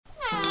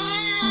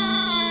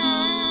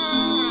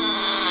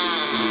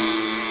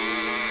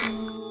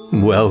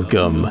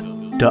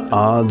Welcome to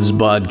Odds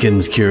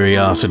Bodkin's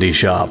Curiosity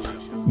Shop,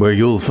 where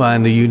you'll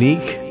find the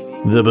unique,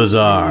 the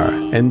bizarre,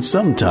 and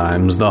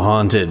sometimes the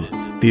haunted.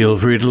 Feel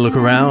free to look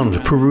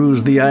around,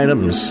 peruse the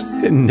items,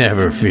 and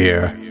never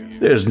fear,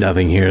 there's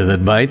nothing here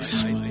that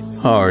bites.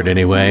 Hard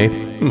anyway.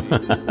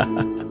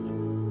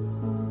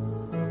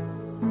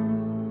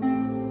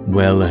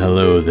 Well,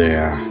 hello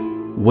there.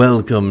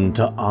 Welcome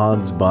to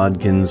Odds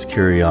Bodkin's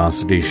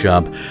Curiosity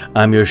Shop.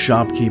 I'm your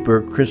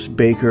shopkeeper, Chris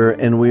Baker,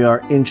 and we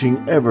are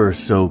inching ever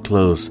so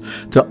close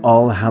to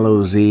All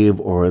Hallows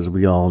Eve, or as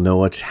we all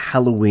know it,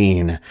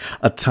 Halloween.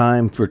 A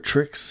time for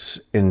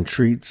tricks and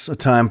treats, a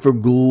time for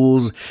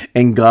ghouls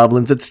and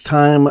goblins. It's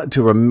time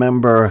to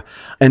remember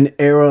an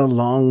era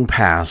long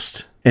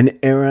past. An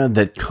era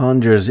that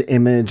conjures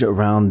image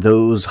around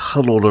those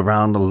huddled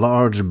around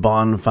large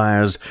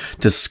bonfires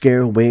to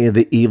scare away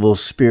the evil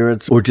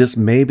spirits, or just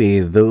maybe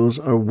those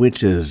are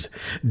witches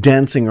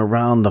dancing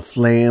around the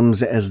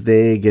flames as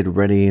they get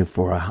ready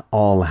for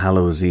All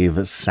Hallows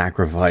Eve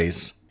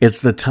sacrifice. It's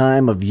the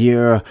time of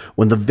year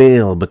when the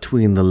veil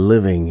between the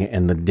living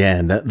and the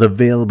dead, the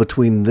veil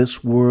between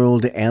this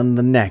world and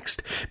the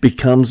next,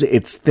 becomes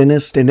its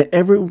thinnest, and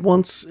every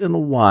once in a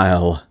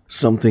while,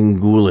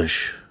 something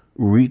ghoulish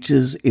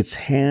reaches its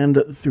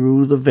hand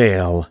through the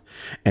veil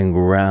and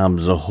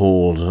grabs a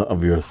hold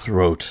of your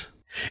throat.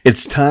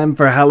 It's time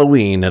for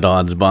Halloween at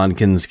Odds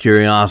Bodkin's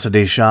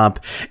Curiosity Shop,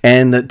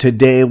 and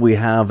today we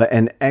have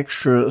an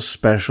extra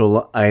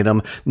special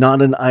item,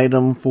 not an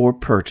item for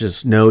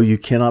purchase. No, you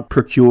cannot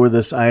procure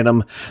this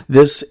item.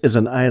 This is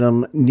an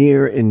item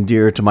near and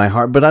dear to my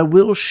heart, but I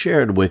will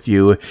share it with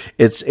you.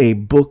 It's a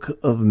book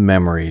of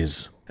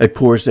memories. Of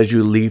course, as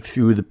you leaf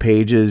through the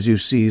pages, you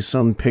see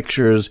some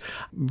pictures,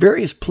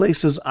 various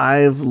places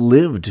I've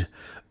lived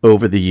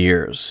over the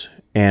years,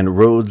 and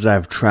roads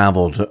I've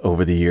traveled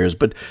over the years.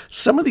 But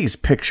some of these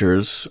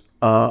pictures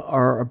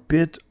are a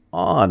bit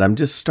odd. I'm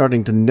just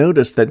starting to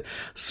notice that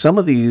some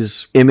of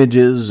these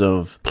images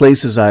of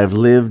places I've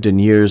lived in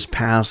years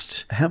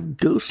past have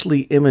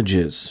ghostly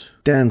images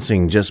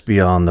dancing just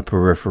beyond the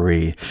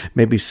periphery,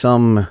 maybe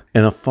some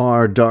in a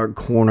far dark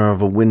corner of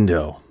a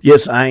window.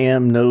 Yes, I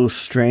am no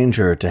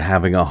stranger to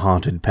having a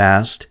haunted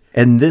past.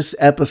 In this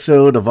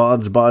episode of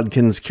Odds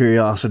Bodkin's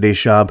Curiosity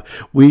Shop,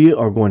 we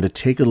are going to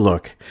take a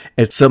look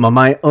at some of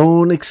my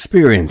own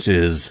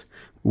experiences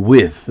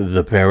with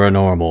the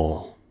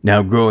paranormal.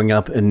 Now, growing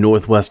up in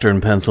northwestern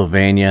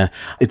Pennsylvania,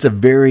 it's a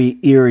very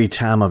eerie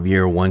time of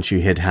year once you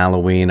hit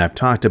Halloween. I've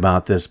talked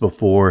about this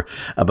before,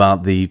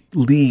 about the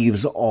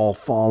leaves all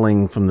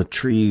falling from the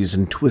trees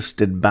and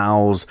twisted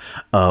boughs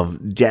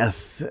of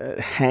death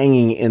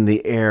hanging in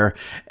the air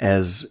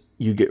as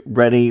you get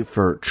ready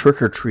for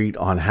trick-or-treat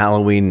on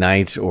Halloween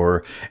night,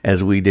 or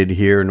as we did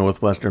here in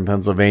northwestern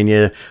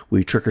Pennsylvania,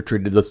 we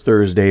trick-or-treated the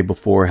Thursday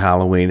before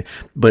Halloween.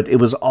 But it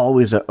was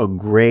always a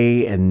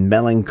gray and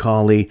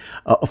melancholy,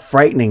 a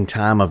frightening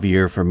time of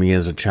year for me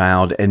as a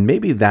child, and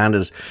maybe that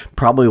is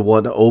probably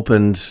what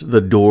opened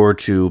the door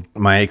to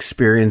my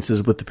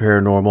experiences with the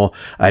paranormal.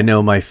 I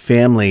know my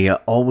family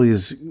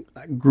always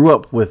grew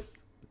up with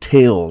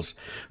tales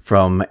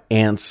from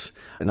aunts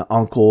and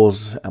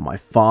uncles, and my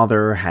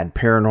father had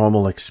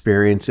paranormal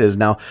experiences.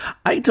 Now,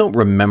 I don't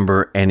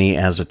remember any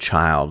as a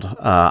child.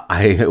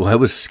 I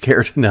was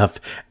scared enough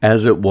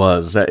as it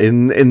was.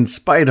 In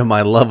spite of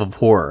my love of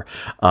horror,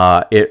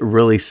 it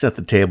really set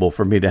the table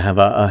for me to have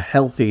a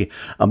healthy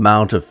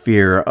amount of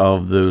fear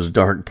of those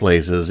dark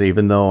places,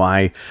 even though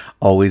I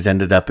always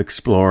ended up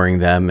exploring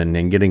them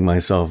and getting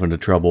myself into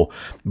trouble,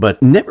 but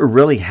never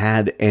really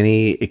had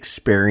any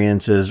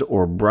experiences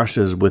or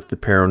brushes with the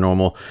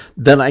paranormal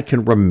that I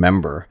can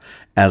remember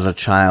as a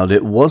child.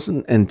 It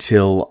wasn't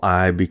until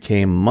I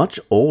became much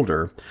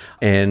older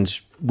and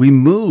we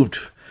moved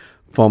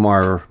from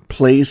our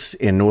place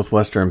in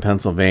northwestern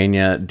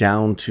Pennsylvania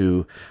down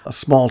to a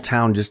small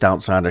town just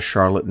outside of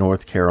Charlotte,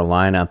 North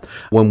Carolina.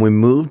 When we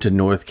moved to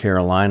North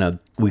Carolina,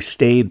 we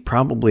stayed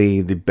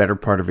probably the better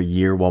part of a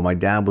year while my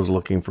dad was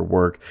looking for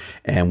work,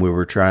 and we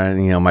were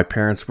trying, my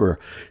parents were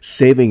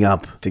saving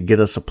up to get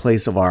us a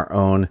place of our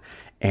own,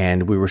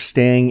 and we were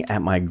staying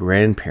at my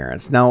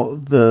grandparents'. Now,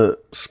 the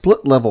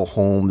split-level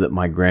home that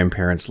my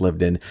grandparents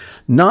lived in,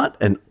 not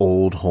an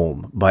old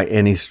home by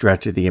any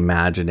stretch of the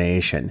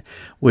imagination,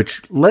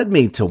 which led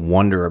me to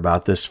wonder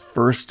about this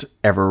first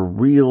ever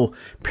real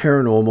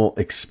paranormal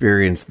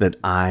experience that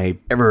I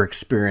ever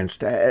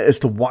experienced as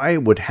to why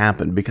it would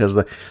happen. Because,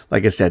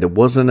 like I said, it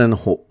wasn't an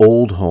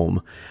old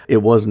home. It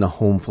wasn't a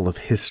home full of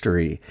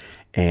history.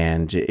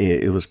 And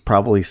it was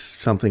probably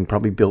something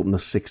built in the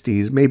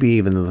 60s, maybe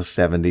even in the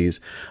 70s.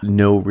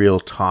 No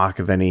real talk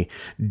of any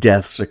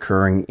deaths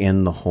occurring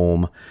in the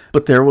home.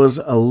 But there was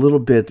a little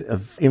bit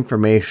of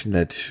information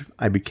that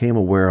I became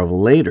aware of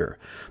later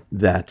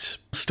that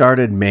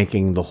started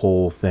making the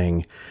whole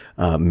thing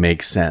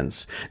make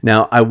sense.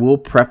 Now, I will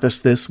preface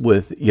this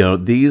with,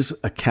 these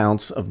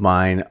accounts of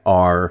mine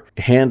are,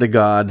 hand to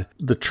God,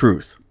 the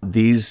truth.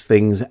 These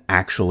things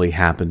actually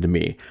happened to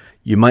me.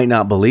 You might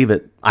not believe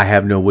it. I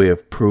have no way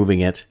of proving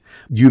it.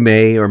 You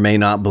may or may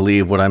not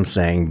believe what I'm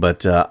saying,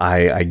 but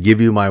I give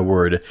you my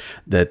word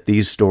that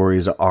these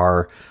stories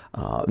are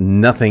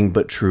nothing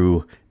but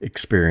true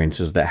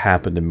experiences that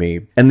happened to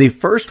me. And the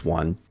first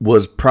one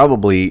was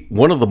probably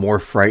one of the more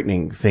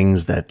frightening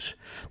things that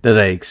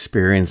I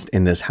experienced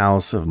in this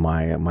house of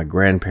my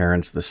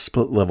grandparents, the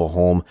split-level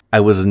home. I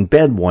was in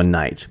bed one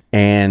night,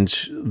 and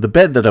the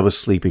bed that I was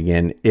sleeping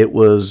in, it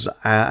was,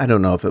 I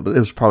don't know if it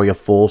was probably a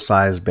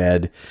full-size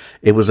bed.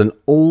 It was an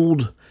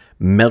old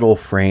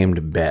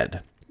metal-framed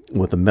bed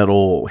with a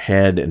metal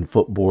head and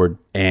footboard.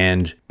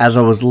 And as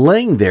I was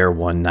laying there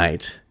one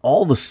night,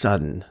 all of a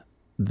sudden,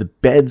 the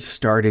bed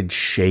started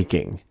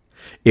shaking.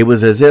 It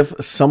was as if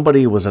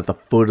somebody was at the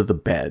foot of the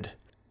bed,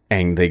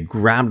 and they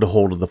grabbed a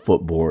hold of the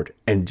footboard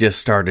and just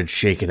started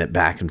shaking it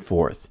back and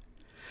forth.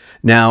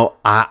 Now,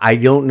 I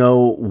don't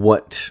know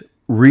what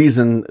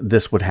reason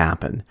this would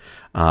happen.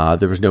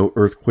 There was no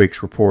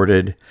earthquakes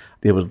reported.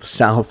 It was the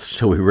South,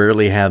 so we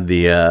rarely had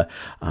the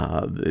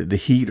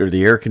heat or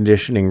the air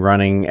conditioning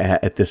running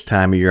at this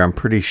time of year. I'm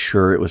pretty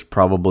sure it was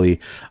probably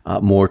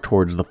more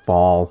towards the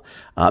fall.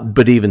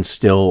 But even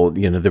still,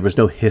 there was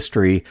no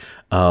history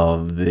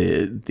of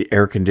the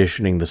air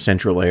conditioning, the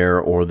central air,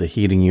 or the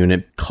heating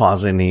unit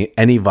causing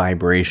any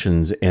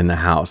vibrations in the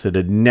house. It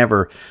had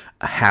never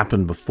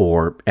happened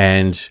before,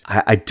 and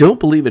I don't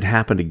believe it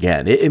happened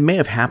again. It may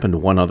have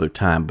happened one other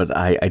time, but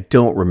I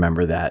don't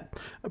remember that.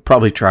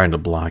 Probably trying to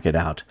block it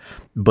out.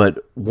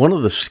 But one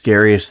of the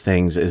scariest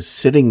things is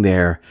sitting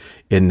there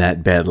in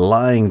that bed,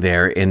 lying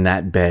there in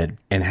that bed,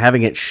 and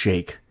having it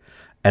shake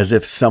as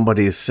if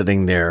somebody is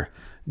sitting there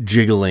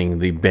jiggling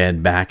the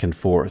bed back and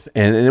forth.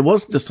 And it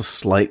wasn't just a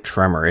slight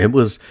tremor. It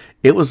was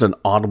an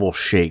audible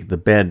shake. The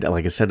bed,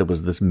 like I said, it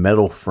was this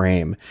metal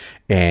frame,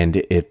 and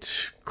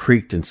it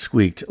creaked and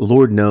squeaked.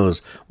 Lord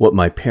knows what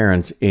my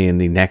parents in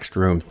the next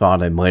room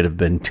thought I might have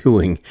been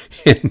doing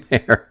in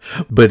there.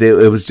 But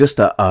it was just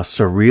a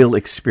surreal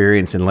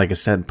experience. And like I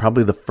said,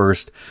 probably the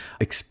first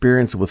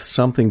experience with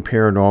something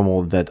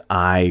paranormal that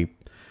I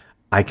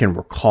can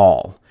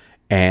recall.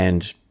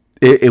 And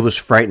it was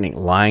frightening,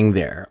 lying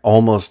there,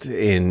 almost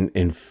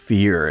in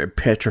fear,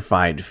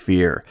 petrified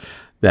fear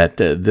that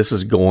this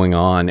is going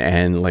on.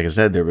 And like I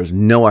said, there was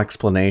no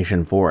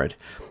explanation for it.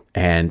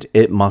 And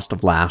it must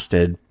have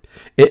lasted,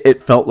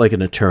 it felt like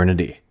an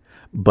eternity,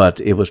 but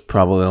it was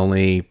probably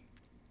only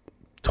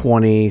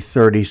 20,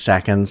 30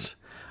 seconds,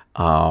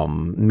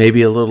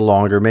 maybe a little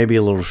longer, maybe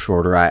a little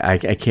shorter. I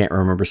can't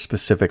remember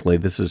specifically.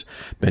 This has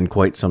been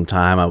quite some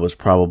time. I was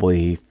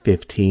probably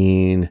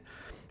 15,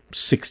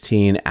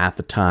 16 at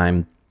the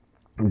time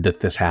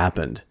that this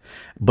happened.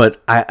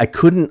 But I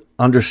couldn't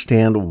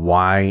understand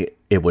why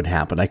it would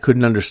happen. I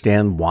couldn't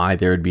understand why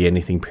there would be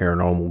anything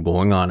paranormal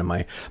going on in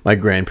my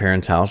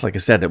grandparents' house. Like I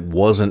said, it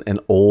wasn't an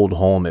old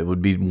home. It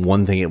would be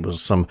one thing. It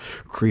was some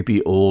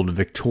creepy old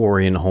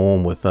Victorian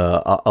home with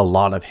a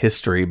lot of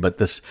history, but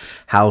this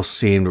house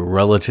seemed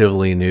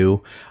relatively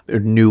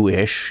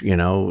newish,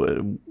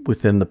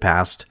 within the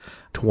past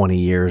 20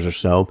 years or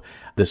so,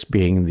 this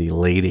being the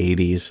late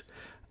 80s.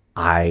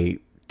 I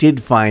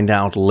did find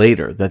out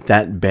later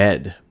that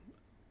bed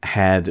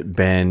had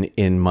been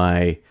in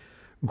my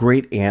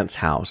great aunt's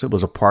house. It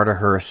was a part of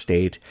her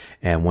estate,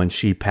 and when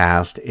she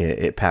passed,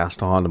 it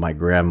passed on to my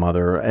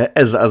grandmother,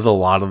 as a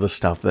lot of the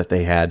stuff that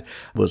they had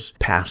was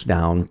passed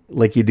down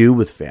like you do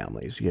with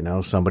families.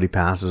 Somebody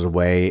passes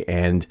away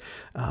and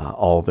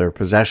all their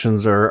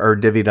possessions are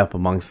divvied up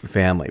amongst the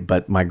family.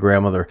 But my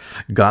grandmother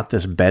got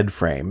this bed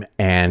frame,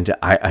 and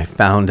I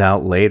found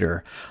out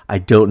later, I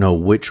don't know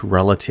which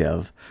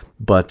relative,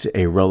 but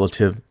a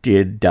relative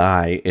did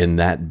die in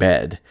that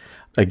bed.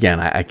 Again,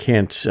 I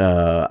can't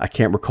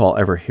recall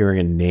ever hearing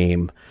a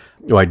name.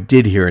 Oh, I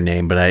did hear a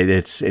name, but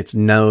it's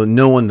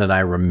no one that I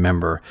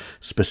remember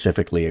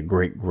specifically. A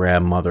great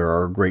grandmother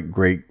or a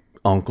great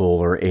uncle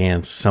or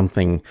aunt,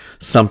 something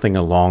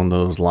along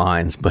those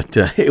lines. But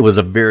it was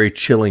a very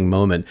chilling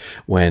moment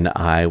when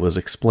I was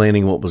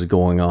explaining what was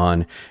going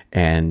on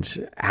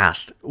and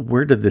asked,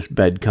 where did this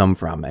bed come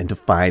from? And to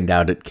find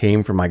out it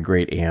came from my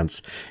great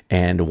aunts,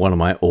 and one of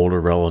my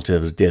older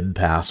relatives did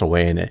pass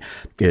away, and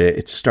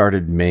it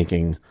started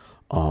making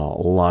a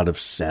lot of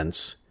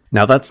sense.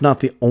 Now, that's not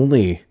the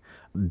only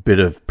bit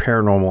of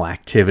paranormal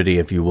activity,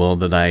 if you will,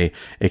 that I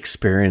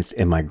experienced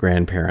in my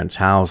grandparents'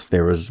 house.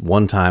 There was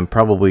one time,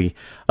 probably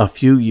a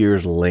few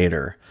years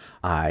later,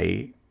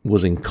 I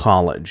was in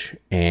college,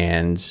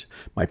 and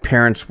my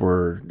parents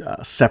were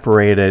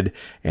separated,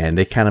 and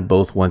they kind of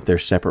both went their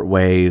separate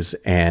ways,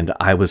 and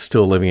I was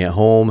still living at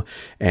home,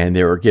 and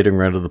they were getting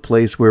rid of the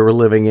place we were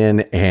living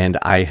in, and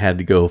I had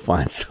to go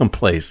find some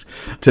place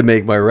to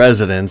make my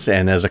residence.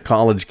 And as a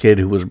college kid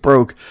who was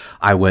broke,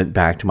 I went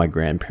back to my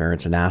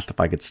grandparents and asked if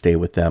I could stay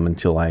with them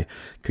until I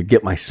could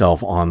get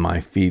myself on my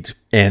feet.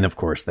 And of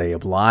course they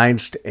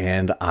obliged,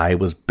 and I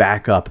was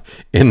back up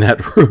in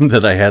that room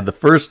that I had the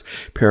first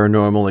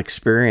paranormal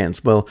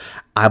experience. Well,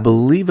 I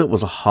believe it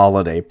was a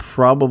holiday,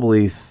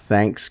 probably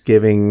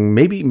Thanksgiving,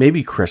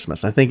 maybe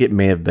Christmas. I think it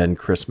may have been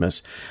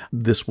Christmas.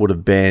 This would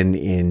have been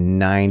in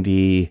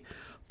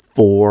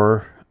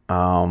 94.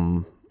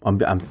 I'm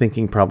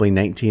thinking probably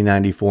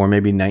 1994,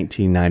 maybe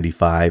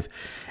 1995.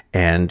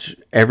 And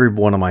every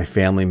one of my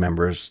family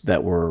members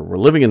that were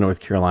living in North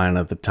Carolina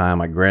at the time,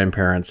 my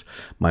grandparents,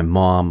 my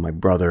mom, my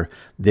brother,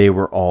 they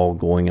were all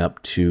going up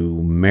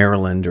to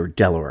Maryland or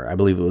Delaware. I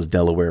believe it was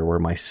Delaware, where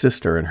my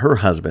sister and her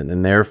husband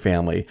and their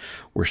family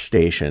were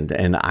stationed.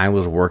 And I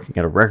was working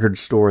at a record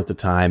store at the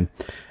time,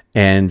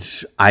 and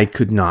I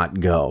could not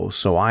go.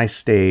 So I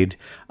stayed.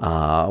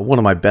 One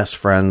of my best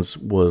friends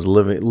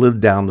lived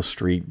down the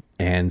street.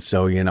 And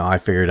so, I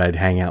figured I'd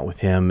hang out with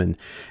him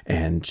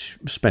and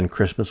spend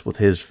Christmas with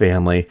his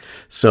family.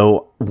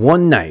 So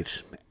one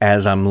night,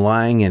 as I'm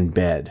lying in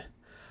bed,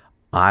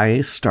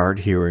 I start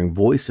hearing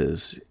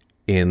voices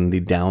in the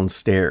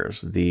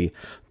downstairs. The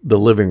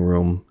living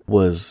room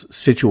was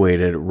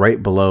situated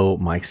right below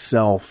my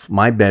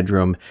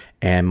bedroom,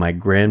 and my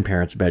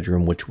grandparents'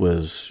 bedroom, which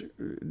was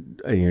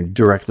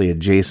directly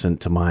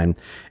adjacent to mine.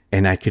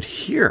 And I could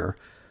hear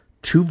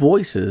two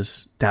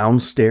voices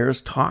downstairs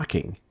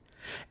talking.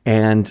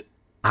 And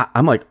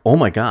I'm like, oh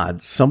my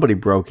God, somebody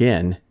broke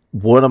in.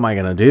 What am I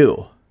going to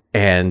do?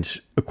 And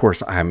of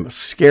course, I'm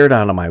scared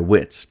out of my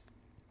wits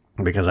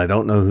because I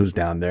don't know who's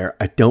down there.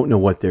 I don't know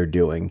what they're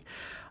doing.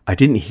 I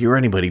didn't hear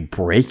anybody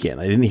break in.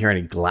 I didn't hear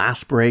any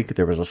glass break.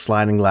 There was a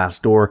sliding glass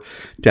door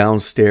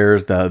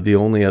downstairs. The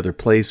only other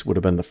place would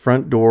have been the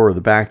front door or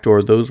the back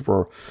door. Those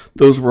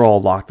were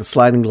all locked. The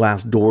sliding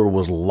glass door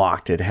was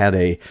locked. It had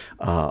a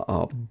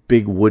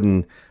big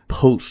wooden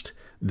post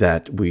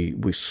that we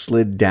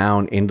slid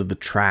down into the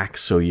track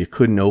so you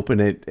couldn't open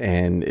it,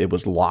 and it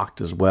was locked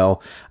as well.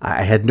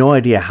 I had no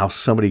idea how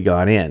somebody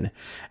got in,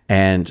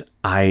 and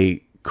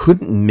I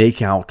couldn't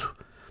make out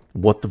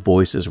what the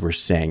voices were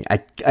saying.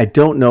 I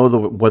don't know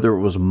whether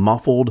it was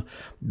muffled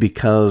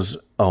because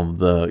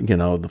of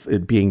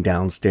it being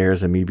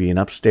downstairs and me being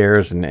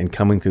upstairs and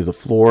coming through the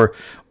floor,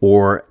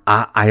 or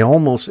it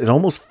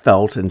almost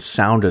felt and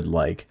sounded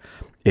like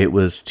it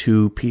was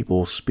two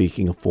people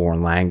speaking a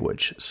foreign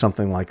language.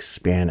 Something like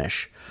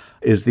Spanish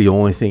is the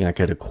only thing I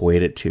could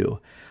equate it to.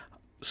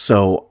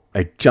 So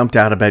I jumped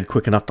out of bed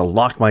quick enough to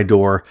lock my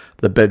door,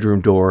 the bedroom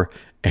door,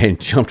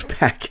 and jumped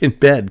back in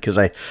bed because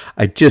I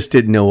just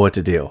didn't know what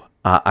to do.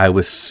 I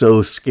was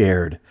so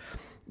scared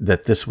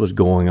that this was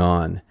going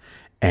on.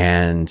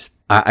 And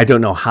I don't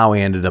know how I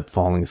ended up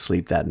falling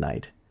asleep that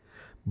night,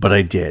 but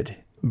I did,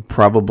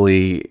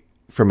 probably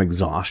from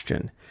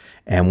exhaustion.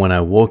 And when I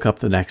woke up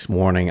the next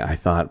morning, I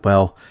thought,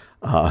 well,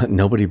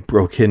 nobody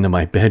broke into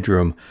my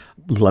bedroom.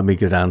 Let me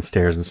go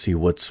downstairs and see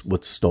what's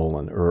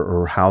stolen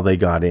or how they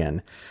got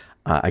in.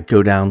 I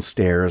go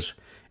downstairs,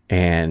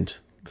 and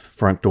the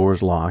front door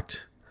is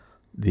locked.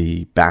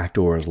 The back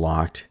door is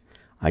locked.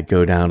 I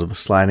go down to the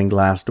sliding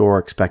glass door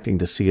expecting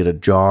to see it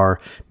ajar.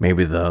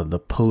 Maybe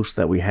the post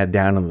that we had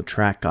down on the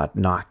track got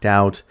knocked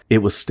out. It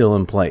was still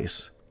in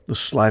place. The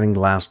sliding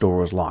glass door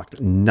was locked.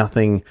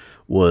 Nothing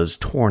was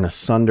torn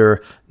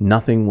asunder.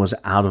 Nothing was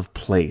out of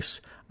place.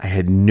 I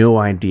had no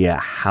idea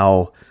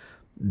how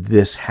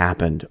this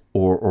happened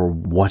or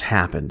what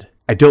happened.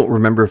 I don't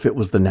remember if it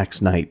was the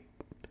next night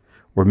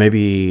or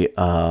maybe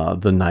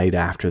the night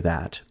after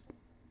that.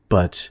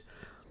 But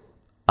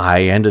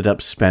I ended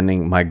up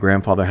my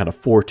grandfather had a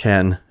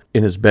 410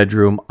 in his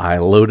bedroom. I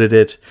loaded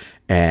it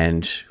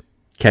and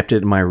kept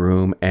it in my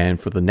room. And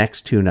for the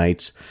next 2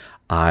 nights,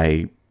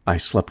 I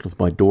slept with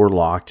my door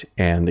locked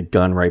and the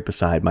gun right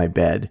beside my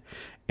bed.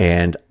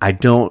 And I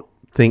don't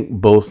think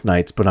both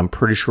nights, but I'm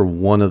pretty sure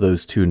one of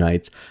those 2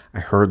 nights,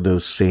 I heard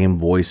those same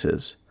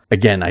voices.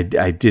 Again,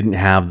 I didn't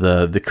have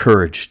the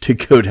courage to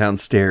go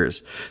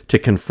downstairs to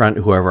confront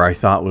whoever I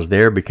thought was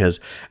there because,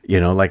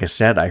 like I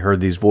said, I heard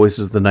these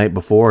voices the night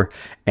before,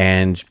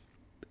 and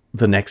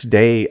the next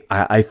day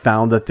I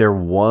found that there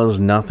was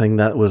nothing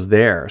that was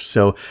there.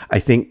 So I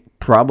think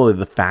probably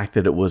the fact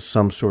that it was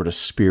some sort of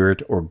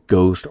spirit or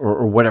ghost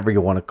or whatever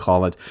you want to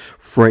call it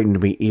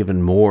frightened me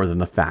even more than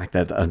the fact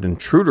that an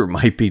intruder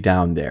might be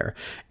down there.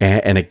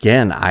 And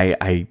again,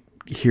 I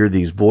hear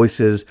these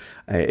voices.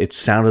 It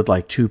sounded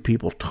like 2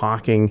 people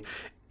talking.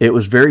 It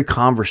was very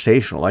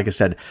conversational. Like I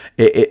said,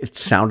 it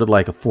sounded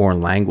like a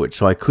foreign language,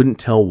 so I couldn't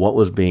tell what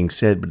was being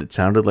said, but it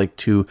sounded like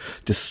 2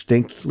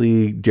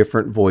 distinctly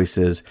different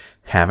voices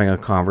having a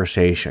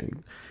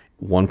conversation.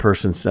 One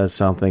person says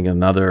something,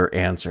 another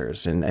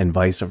answers, and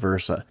vice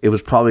versa. It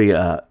was probably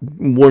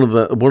one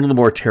of the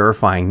more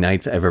terrifying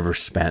nights I've ever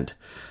spent.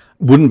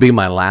 Wouldn't be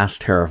my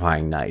last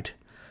terrifying night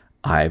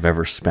I've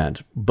ever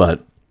spent,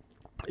 but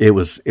it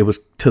was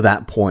to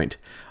that point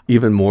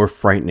even more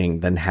frightening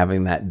than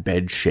having that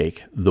bed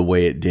shake the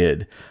way it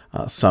did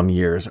some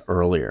years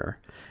earlier.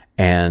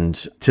 And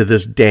to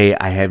this day,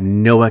 I have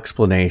no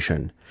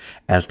explanation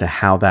as to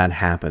how that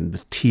happened.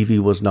 The TV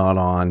was not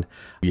on.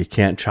 You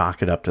can't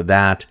chalk it up to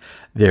that.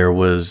 There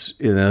was,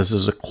 this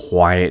is a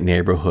quiet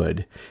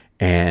neighborhood,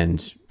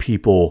 and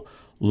people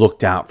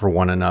looked out for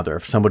one another.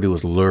 If somebody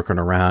was lurking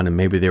around and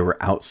maybe they were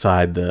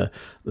outside the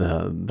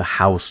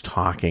house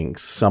talking,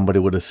 somebody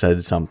would have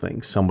said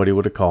something. Somebody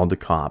would have called the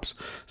cops.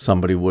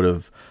 Somebody would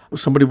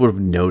have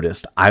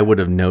noticed. I would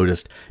have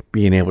noticed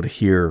being able to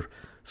hear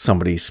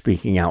somebody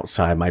speaking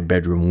outside my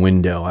bedroom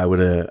window. I would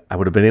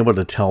have been able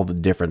to tell the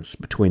difference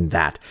between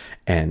that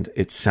and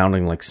it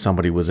sounding like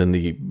somebody was in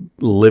the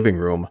living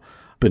room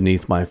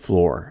beneath my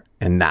floor.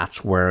 And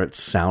that's where it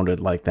sounded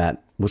like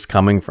that was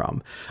coming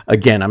from.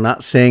 Again, I'm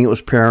not saying it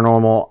was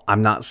paranormal.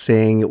 I'm not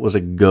saying it was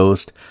a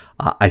ghost.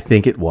 I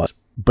think it was,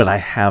 but I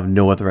have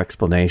no other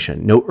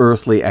explanation, no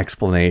earthly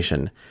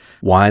explanation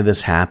why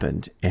this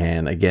happened.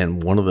 And again,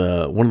 one of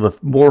the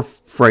more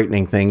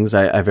frightening things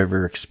I've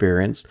ever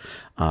experienced.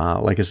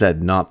 Like I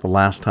said, not the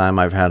last time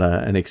I've had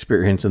an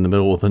experience in the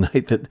middle of the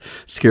night that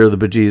scared the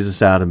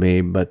bejesus out of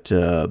me, but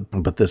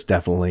this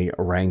definitely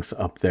ranks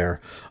up there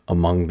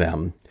among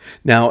them.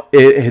 Now,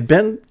 it had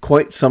been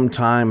quite some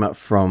time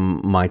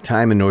from my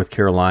time in North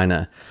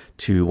Carolina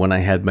to when I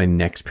had my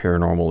next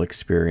paranormal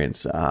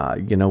experience.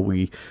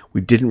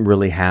 We didn't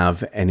really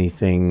have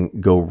anything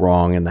go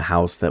wrong in the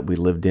house that we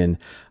lived in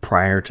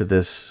prior to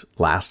this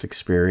last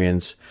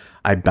experience.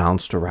 I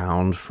bounced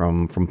around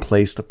from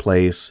place to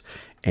place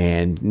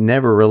and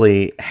never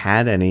really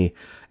had any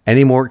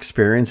more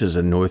experiences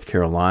in North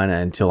Carolina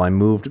until I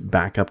moved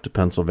back up to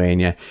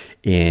Pennsylvania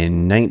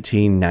in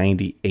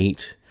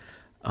 1998.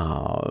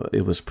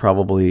 It was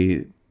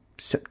probably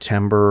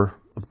September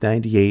of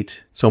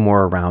 98,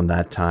 somewhere around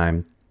that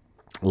time,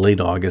 late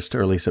August,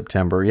 early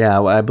September.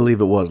 Yeah, I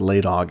believe it was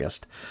late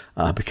August,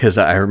 because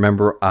I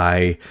remember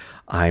I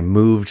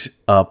moved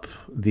up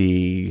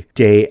the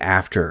day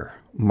after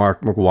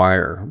Mark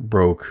McGwire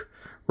broke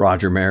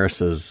Roger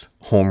Maris's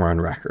home run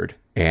record.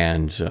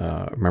 And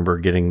I remember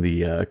getting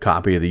the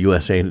copy of the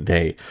USA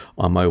Today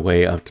on my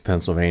way up to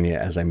Pennsylvania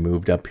as I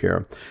moved up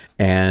here.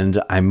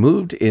 And I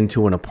moved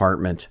into an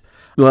apartment.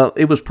 Well,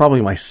 it was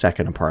probably my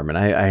second apartment.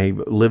 I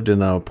lived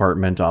in an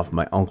apartment off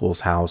my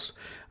uncle's house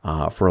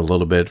for a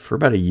little bit, for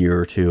about a year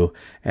or two,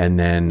 and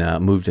then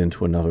moved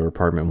into another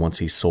apartment once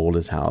he sold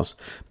his house.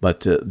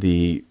 But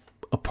the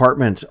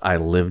apartment I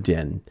lived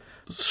in,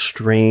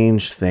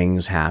 strange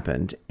things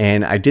happened.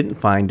 And I didn't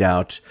find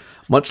out,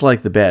 much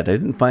like the bed, I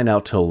didn't find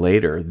out till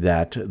later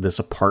that this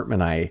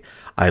apartment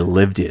I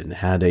lived in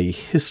had a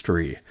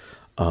history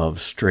of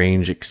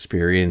strange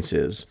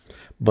experiences.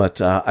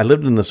 But I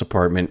lived in this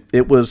apartment.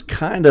 It was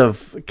kind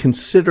of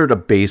considered a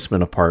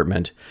basement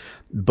apartment,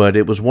 but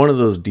it was one of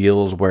those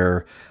deals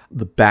where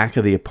the back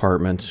of the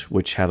apartment,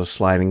 which had a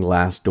sliding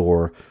glass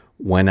door,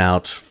 went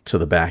out to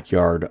the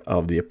backyard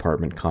of the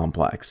apartment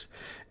complex.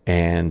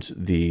 And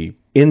the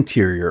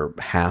interior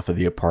half of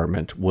the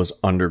apartment was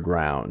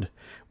underground,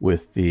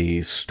 with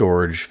the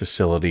storage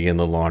facility and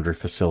the laundry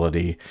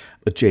facility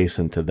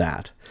adjacent to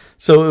that.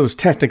 So it was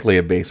technically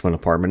a basement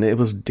apartment. It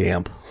was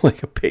damp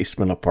like a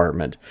basement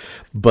apartment.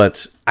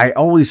 But I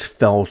always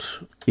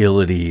felt ill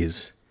at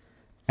ease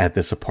at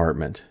this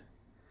apartment.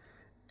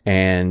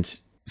 And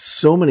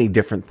so many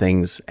different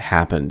things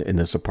happened in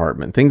this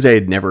apartment, things I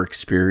had never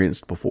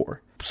experienced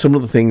before. Some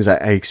of the things I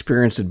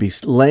experienced would be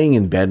laying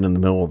in bed in the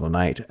middle of the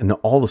night and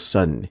all of a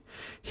sudden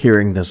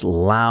hearing this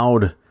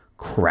loud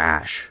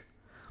crash.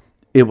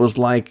 It was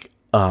like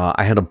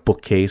I had a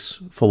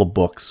bookcase full of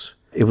books.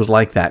 It was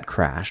like that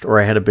crashed. Or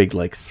I had a big,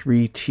 like,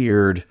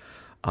 3-tiered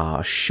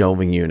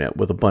shelving unit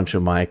with a bunch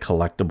of my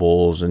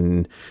collectibles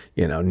and,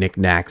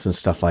 knickknacks and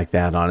stuff like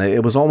that on it.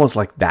 It was almost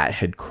like that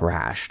had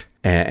crashed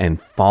and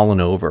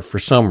fallen over for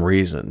some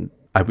reason.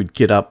 I would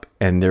get up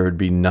and there would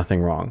be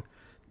nothing wrong,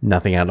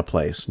 nothing out of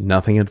place,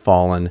 nothing had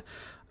fallen.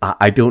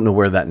 I don't know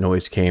where that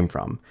noise came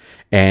from.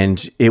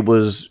 And it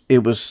was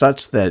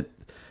such that,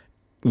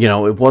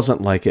 it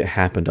wasn't like it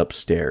happened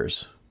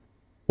upstairs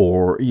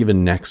or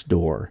even next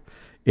door.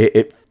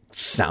 It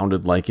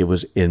sounded like it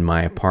was in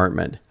my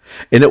apartment.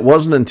 And it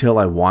wasn't until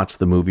I watched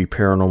the movie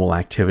Paranormal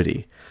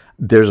Activity.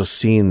 There's a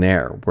scene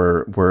there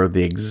where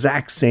the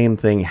exact same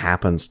thing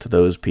happens to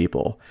those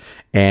people.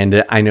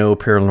 And I know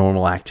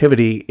Paranormal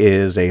Activity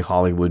is a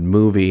Hollywood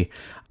movie,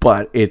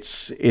 but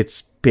it's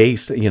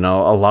based, a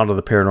lot of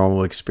the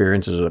paranormal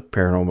experiences are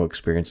paranormal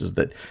experiences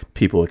that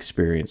people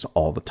experience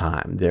all the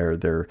time.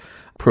 They're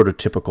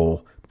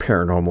prototypical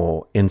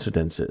paranormal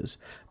incidences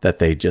that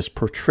they just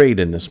portrayed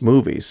in this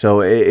movie. So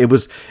it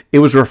was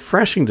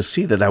refreshing to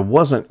see that I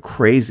wasn't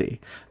crazy,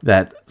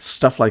 that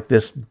stuff like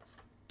this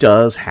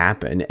does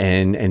happen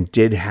and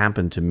did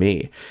happen to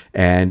me.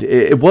 And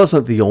it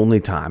wasn't the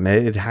only time.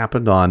 It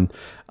happened on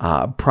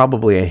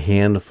probably a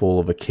handful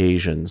of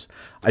occasions.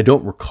 I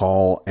don't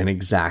recall an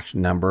exact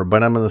number,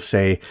 but I'm going to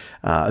say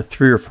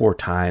 3 or 4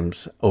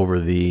 times over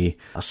the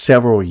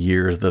several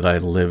years that I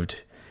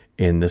lived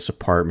in this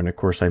apartment. Of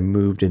course, I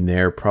moved in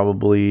there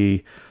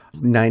probably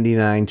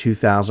 99,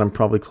 2000,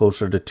 probably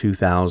closer to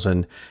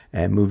 2000,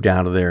 and moved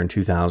out of there in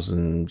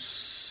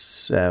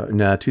 2007,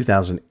 no,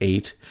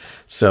 2008.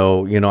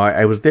 So,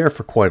 I was there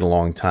for quite a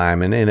long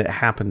time, and it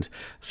happened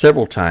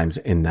several times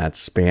in that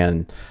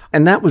span.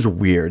 And that was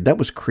weird. That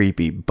was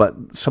creepy.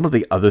 But some of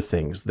the other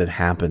things that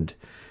happened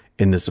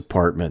in this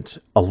apartment,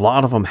 a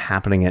lot of them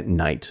happening at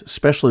night,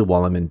 especially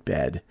while I'm in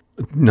bed.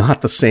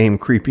 Not the same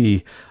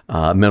creepy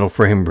metal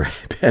frame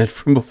bed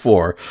from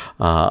before,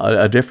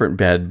 a different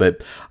bed.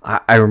 But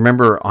I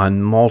remember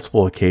on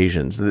multiple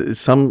occasions,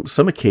 some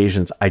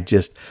occasions,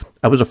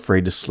 I was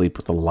afraid to sleep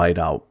with the light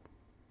out.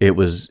 It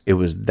was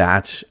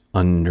that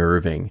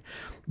unnerving.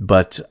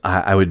 But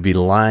I would be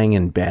lying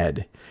in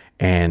bed,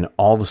 and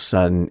all of a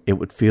sudden, it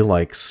would feel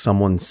like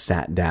someone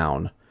sat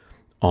down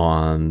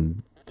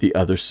on the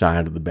other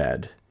side of the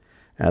bed.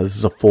 This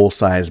is a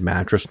full-size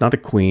mattress, not a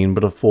queen,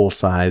 but a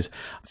full-size.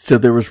 So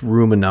there was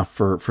room enough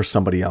for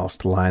somebody else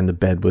to lie in the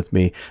bed with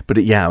me. But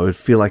it would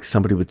feel like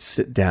somebody would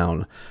sit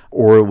down,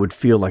 or it would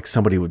feel like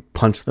somebody would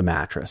punch the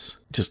mattress,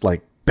 just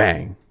like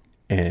bang,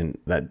 and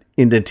that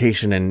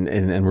indentation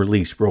and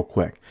release real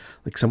quick.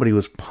 Like somebody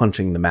was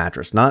punching the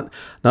mattress. Not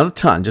a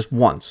ton, just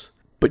once.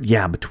 But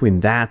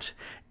between that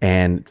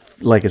and,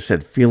 like I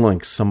said, feeling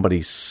like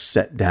somebody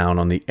sat down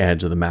on the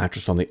edge of the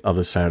mattress on the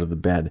other side of the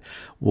bed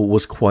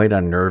was quite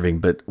unnerving.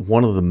 But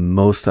one of the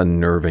most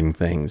unnerving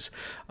things,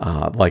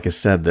 like I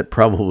said, that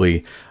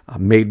probably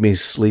made me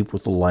sleep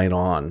with the light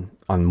on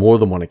more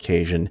than one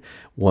occasion,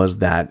 was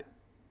that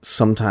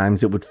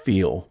sometimes it would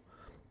feel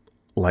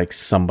like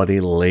somebody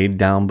laid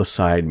down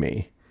beside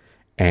me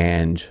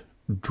and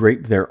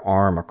draped their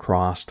arm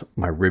across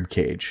my rib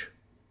cage,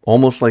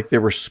 almost like they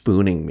were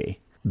spooning me.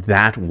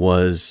 That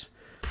was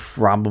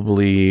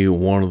probably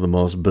one of the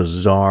most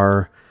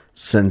bizarre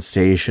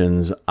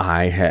sensations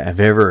I have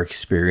ever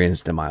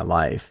experienced in my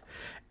life.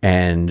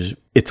 And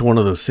it's one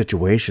of those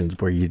situations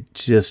where you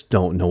just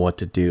don't know what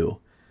to do.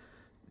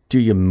 Do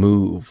you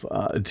move?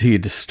 Do you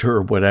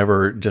disturb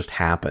whatever just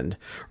happened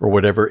or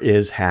whatever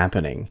is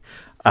happening?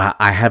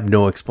 I have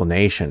no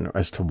explanation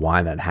as to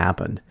why that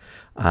happened.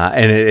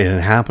 And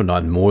it happened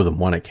on more than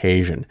one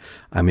occasion.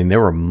 I mean,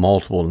 there were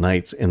multiple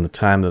nights in the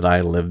time that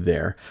I lived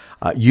there.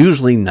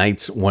 Usually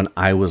nights when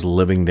I was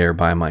living there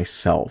by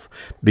myself,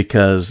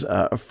 because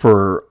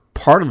for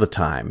part of the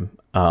time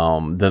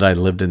that I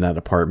lived in that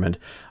apartment,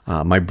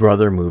 my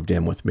brother moved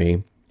in with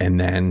me, and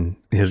then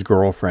his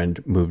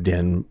girlfriend moved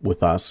in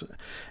with us,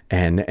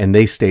 and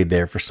they stayed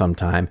there for some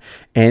time.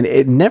 And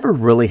it never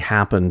really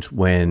happened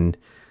when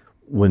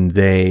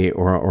they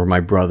or my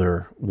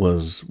brother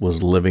was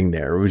living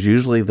there. It was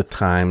usually the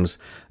times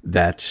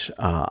that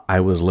I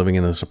was living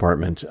in this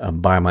apartment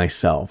by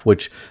myself,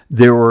 which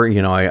there were,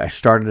 I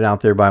started out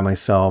there by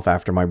myself.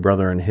 After my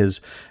brother and his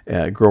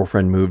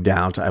girlfriend moved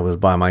out, I was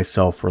by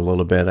myself for a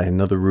little bit. I had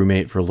another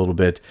roommate for a little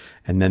bit,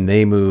 and then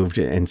they moved.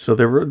 And so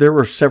there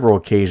were several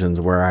occasions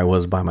where I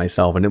was by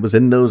myself. And it was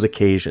in those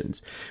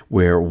occasions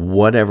where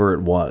whatever it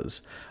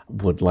was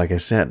would, like I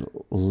said,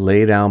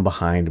 lay down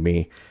behind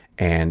me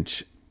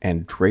and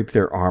drape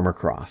their arm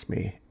across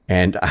me.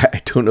 And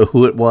I don't know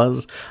who it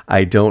was.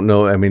 I don't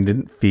know. I mean, it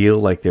didn't feel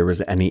like there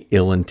was any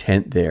ill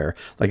intent there.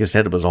 Like I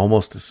said, it was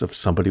almost as if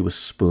somebody was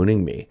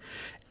spooning me.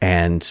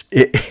 And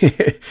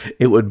it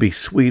would be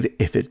sweet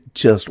if it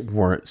just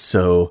weren't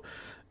so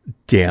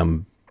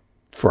damn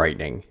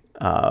frightening.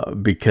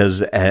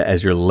 Because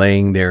as you're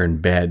laying there in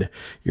bed,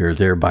 you're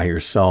there by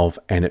yourself,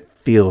 and it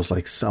feels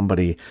like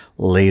somebody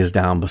lays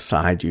down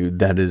beside you.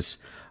 That is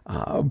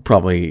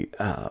probably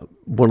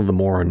one of the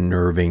more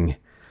unnerving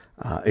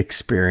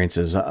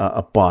experiences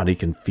a body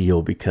can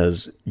feel,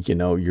 because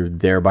you're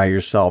there by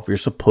yourself. You're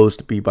supposed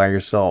to be by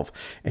yourself,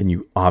 and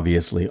you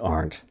obviously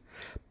aren't.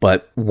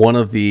 But one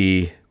of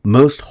the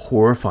most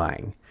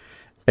horrifying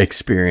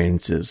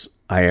experiences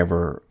I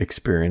ever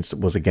experienced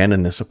was again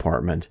in this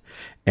apartment,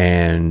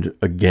 and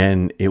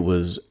again it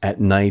was at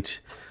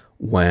night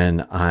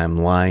when I'm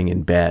lying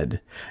in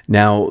bed.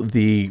 Now,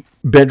 the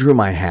bedroom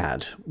I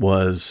had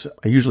I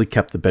usually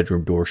kept the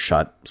bedroom door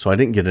shut, so I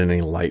didn't get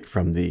any light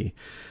from the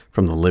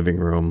living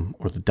room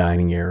or the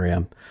dining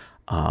area.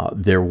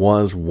 There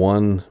was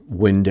one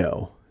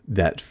window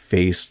that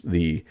faced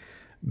the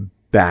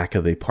back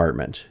of the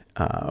apartment,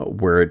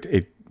 where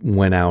it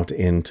went out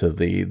into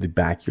the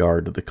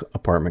backyard of the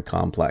apartment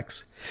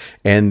complex.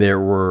 And there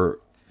were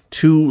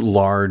two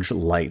large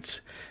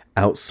lights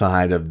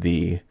outside of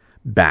the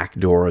back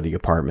door of the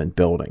apartment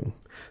building.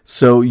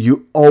 So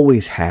you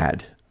always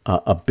had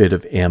a bit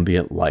of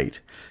ambient light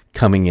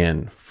coming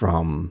in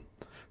from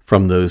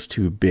those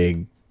two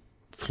big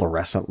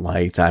fluorescent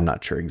lights. I'm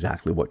not sure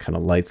exactly what kind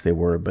of lights they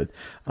were, but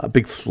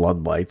big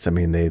floodlights. I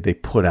mean, they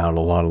put out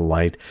a lot of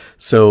light.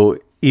 So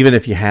even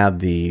if you had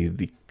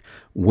the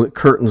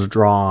curtains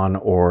drawn,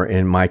 or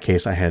in my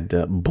case, I had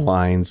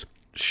blinds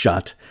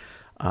shut,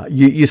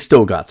 you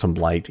still got some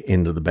light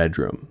into the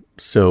bedroom.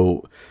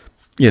 So,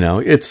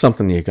 it's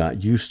something you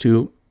got used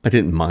to. I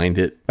didn't mind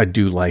it. I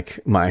do like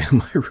my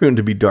room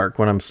to be dark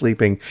when I'm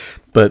sleeping.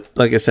 But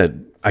like I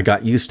said, I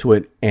got used to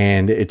it,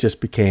 and it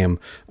just became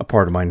a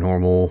part of my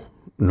normal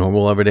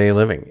normal everyday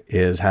living,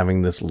 is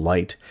having this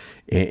light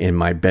in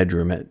my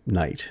bedroom at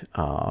night.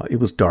 It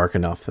was dark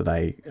enough that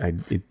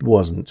it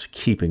wasn't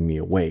keeping me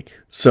awake.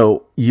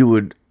 So you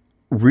would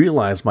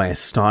realize my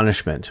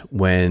astonishment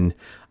when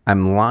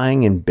I'm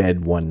lying in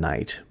bed one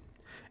night,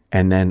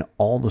 and then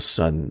all of a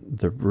sudden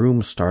the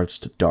room starts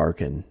to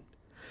darken,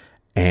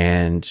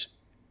 and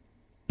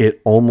it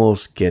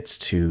almost gets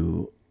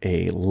to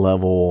a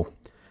level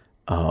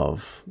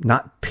of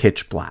not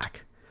pitch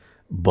black,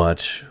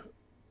 but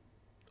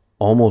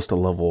almost a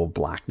level of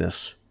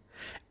blackness.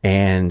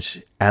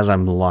 And as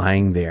I'm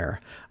lying there,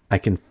 I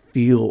can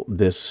feel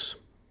this,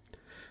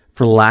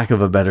 for lack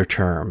of a better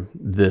term,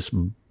 this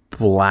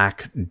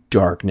black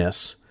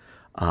darkness,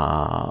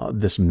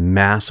 this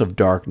mass of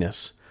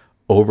darkness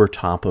over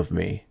top of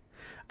me.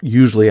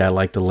 Usually I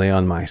like to lay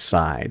on my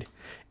side,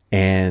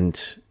 and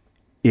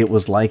it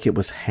was like it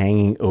was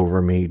hanging over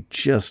me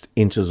just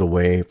inches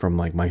away from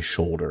like my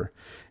shoulder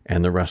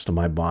and the rest of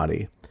my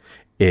body.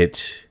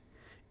 It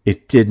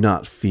did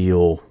not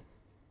feel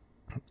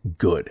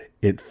good.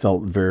 It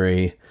felt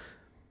very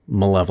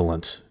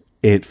malevolent.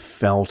 It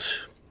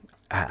felt,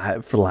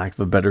 for lack of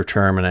a better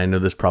term, and I know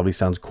this probably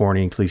sounds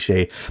corny and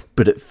cliche,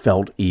 but it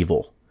felt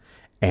evil.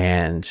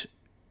 And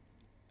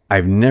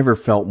I've never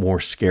felt more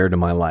scared in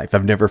my life.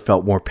 I've never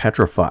felt more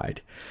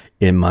petrified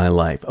in my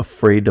life,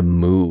 afraid to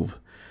move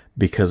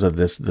because of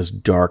this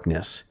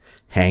darkness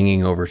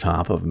hanging over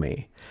top of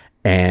me.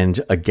 And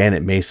again,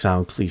 it may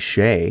sound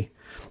cliche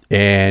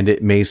and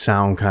it may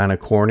sound kind of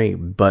corny,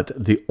 but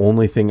the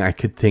only thing I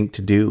could think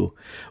to do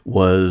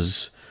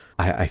was,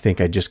 I think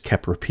I just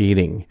kept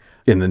repeating,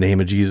 "In the name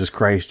of Jesus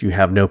Christ, you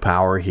have no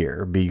power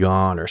here. Be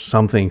gone," or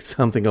something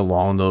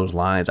along those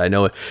lines. I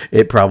know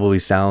it probably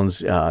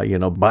sounds,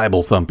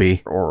 Bible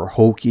thumpy or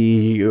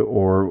hokey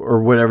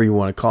or whatever you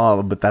want to call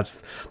it, but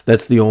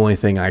that's the only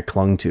thing I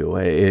clung to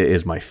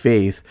is my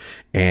faith,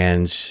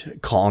 and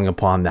calling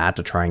upon that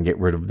to try and get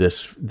rid of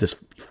this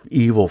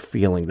evil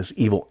feeling, this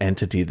evil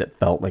entity that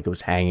felt like it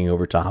was hanging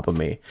over top of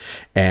me.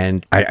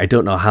 And I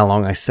don't know how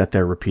long I sat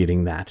there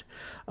repeating that.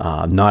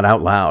 Not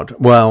out loud.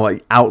 Well,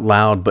 out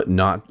loud, but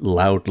not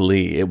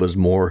loudly. It was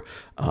more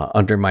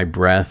under my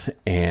breath,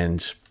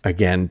 and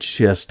again,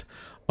 just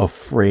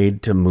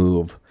afraid to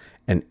move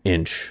an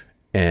inch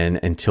and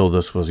until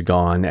this was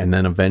gone. And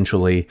then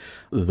eventually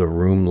the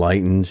room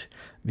lightened,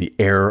 the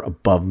air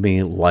above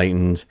me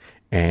lightened,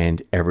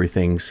 and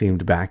everything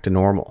seemed back to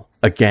normal.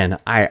 Again,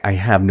 I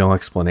have no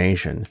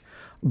explanation.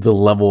 The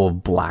level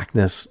of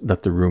blackness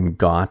that the room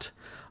got,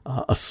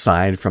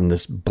 aside from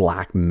this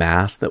black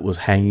mass that was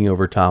hanging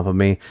over top of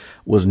me,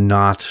 was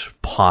not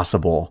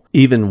possible,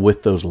 even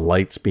with those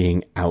lights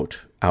being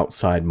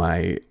outside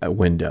my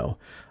window.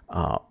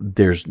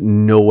 There's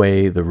no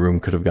way the room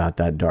could have got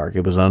that dark.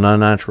 It was an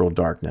unnatural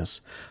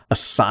darkness,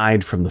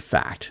 aside from the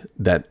fact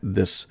that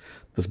this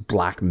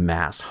black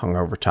mass hung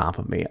over top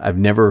of me. I've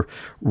never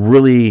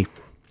really,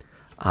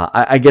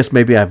 I guess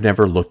maybe I've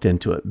never looked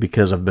into it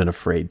because I've been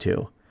afraid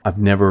to. I've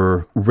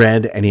never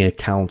read any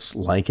accounts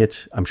like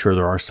it. I'm sure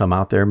there are some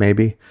out there,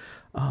 maybe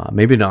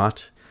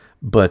not.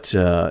 But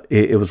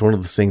it was one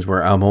of those things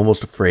where I'm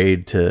almost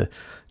afraid to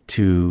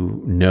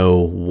know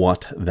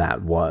what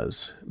that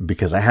was,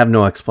 because I have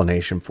no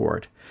explanation for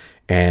it.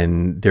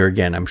 And there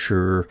again, I'm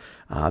sure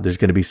there's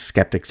going to be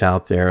skeptics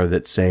out there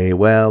that say,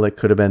 well, it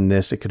could have been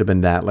this, it could have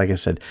been that. Like I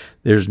said,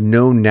 there's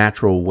no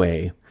natural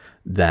way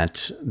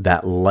that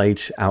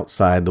light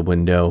outside the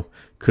window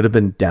could have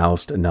been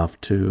doused enough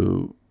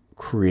to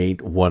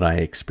create what I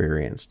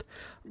experienced.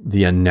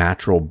 The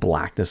unnatural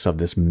blackness of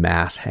this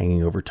mass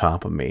hanging over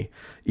top of me,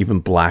 even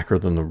blacker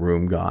than the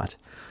room got.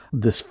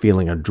 This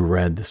feeling of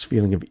dread, this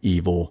feeling of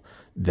evil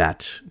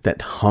that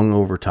hung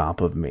over top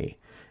of me.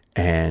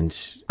 And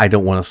I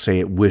don't want to say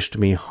it wished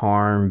me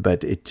harm,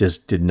 but it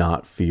just did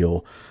not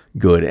feel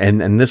good.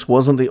 And this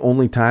wasn't the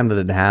only time that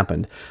it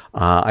happened.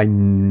 I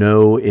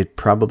know it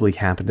probably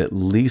happened at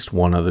least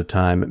one other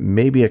time,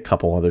 maybe a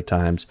couple other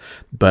times,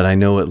 but I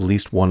know at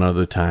least one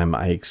other time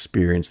I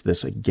experienced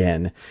this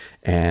again.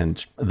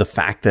 And the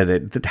fact that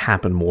it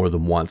happened more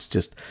than once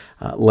just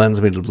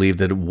lends me to believe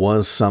that it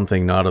was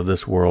something not of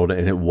this world,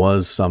 and it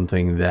was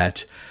something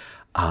that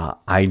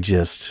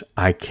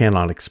I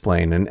cannot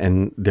explain.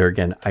 And there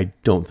again, I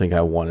don't think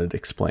I want it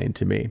explained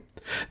to me.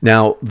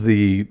 Now,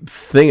 the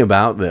thing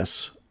about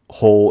this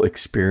whole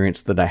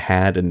experience that I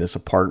had in this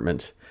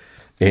apartment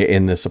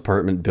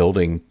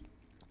building,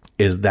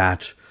 is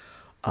that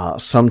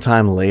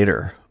sometime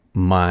later,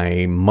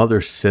 my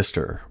mother's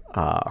sister,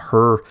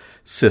 her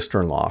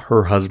sister-in-law,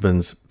 her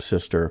husband's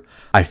sister,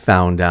 I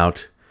found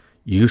out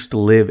used to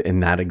live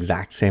in that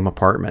exact same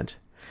apartment.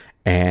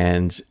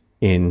 And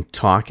in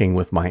talking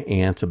with my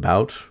aunt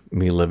about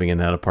me living in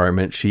that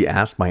apartment, she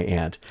asked my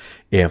aunt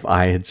if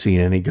I had seen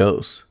any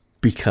ghosts,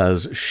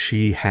 because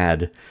she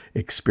had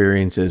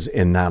experiences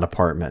in that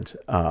apartment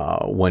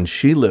when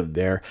she lived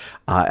there.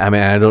 I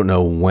don't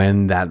know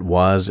when that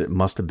was. It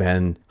must have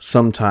been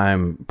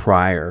sometime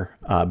prior,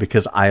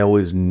 because I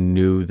always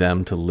knew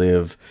them to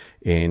live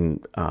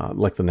in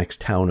like the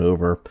next town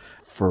over.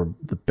 for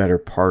the better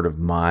part of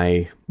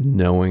my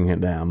knowing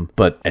them.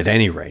 But at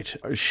any rate,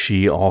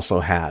 she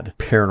also had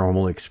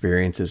paranormal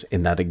experiences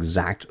in that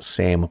exact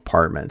same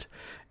apartment.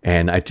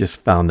 And I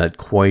just found that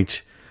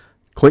quite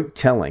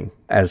telling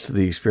as to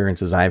the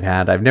experiences I've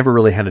had. I've never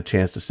really had a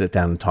chance to sit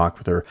down and talk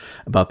with her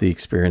about the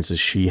experiences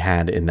she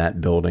had in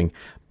that building,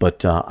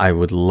 but I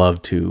would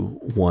love to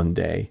one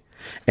day.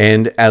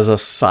 And as a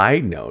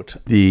side note,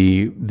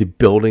 the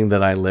building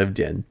that I lived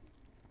in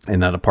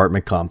that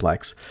apartment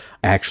complex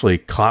actually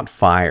caught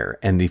fire,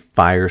 and the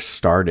fire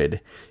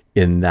started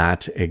in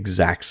that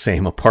exact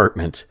same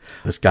apartment.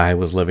 This guy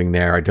was living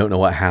there. I don't know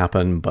what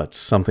happened, but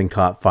something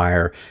caught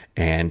fire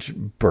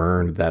and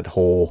burned that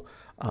whole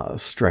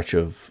stretch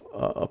of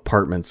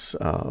apartments,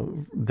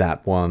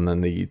 that one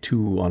and the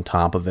two on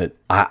top of it.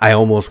 I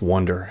almost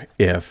wonder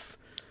if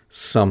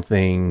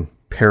something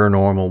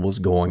paranormal was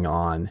going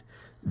on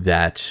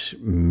that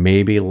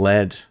maybe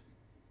led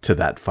to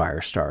that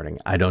fire starting.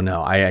 I don't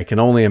know. I can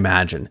only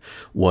imagine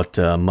what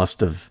must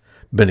have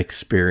been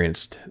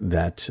experienced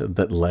that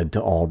led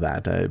to all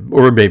that.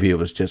 Or maybe it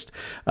was just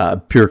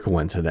pure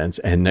coincidence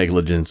and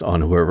negligence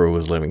on whoever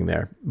was living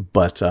there.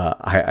 But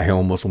I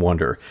almost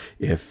wonder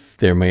if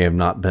there may have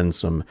not been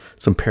some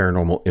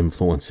paranormal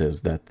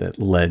influences that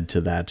led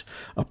to that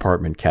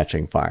apartment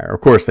catching fire.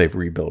 Of course, they've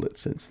rebuilt it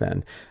since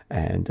then.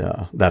 And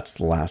that's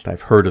the last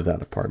I've heard of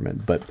that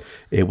apartment. But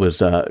it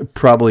was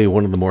probably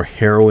one of the more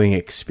harrowing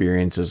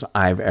experiences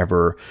I've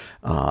ever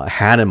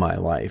had in my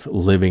life,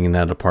 living in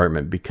that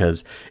apartment,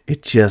 because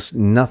it just,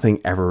 nothing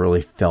ever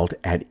really felt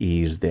at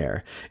ease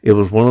there. It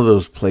was one of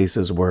those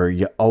places where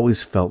you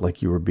always felt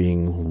like you were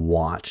being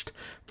watched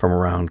from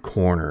around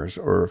corners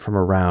or from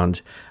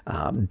around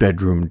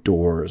bedroom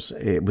doors.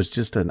 It was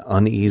just an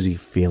uneasy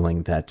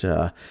feeling that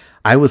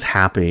I was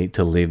happy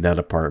to leave that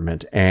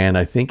apartment. And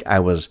I think I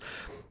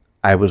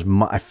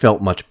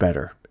felt much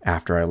better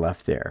after I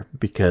left there,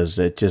 because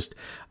it just,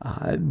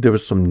 there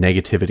was some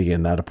negativity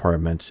in that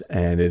apartment,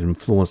 and it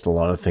influenced a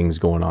lot of things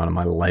going on in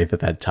my life at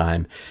that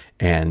time.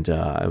 And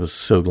I was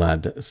so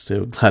glad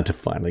to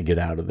finally get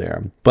out of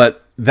there.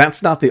 But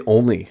that's not the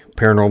only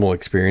paranormal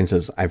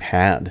experiences I've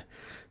had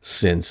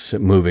since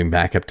moving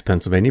back up to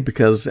Pennsylvania,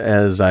 because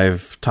as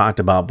I've talked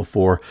about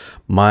before,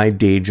 my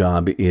day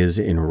job is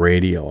in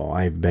radio.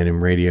 I've been in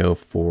radio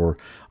for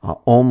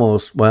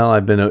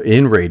I've been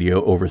in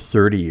radio over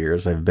 30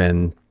 years. I've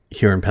been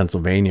here in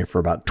Pennsylvania for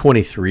about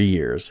 23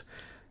 years.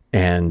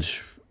 And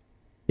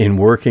in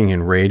working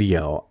in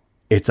radio,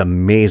 it's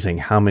amazing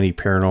how many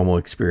paranormal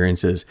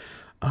experiences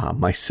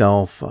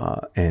myself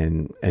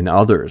and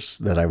others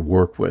that I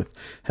work with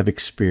have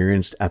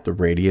experienced at the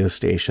radio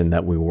station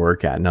that we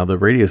work at. Now, the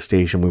radio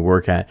station we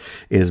work at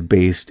is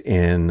based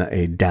in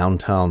a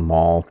downtown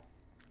mall.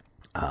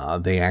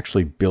 They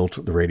actually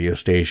built the radio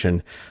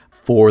station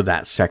for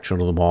that section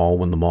of the mall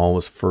when the mall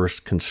was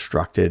first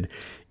constructed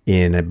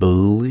in, I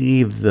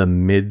believe, the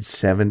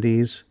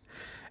mid-70s.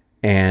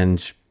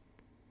 And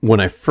when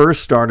I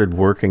first started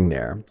working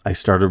there, I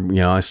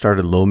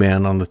started low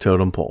man on the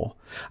totem pole.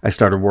 I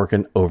started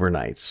working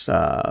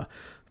overnights,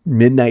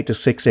 midnight to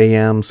 6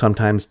 a.m.,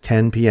 sometimes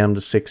 10 p.m.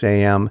 to 6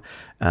 a.m.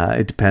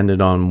 It depended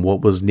on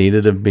what was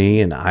needed of me.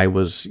 And I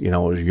was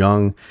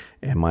young,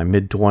 in my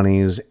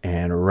mid-20s,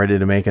 and ready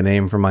to make a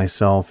name for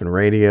myself in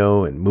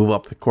radio and move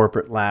up the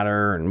corporate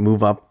ladder and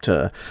move up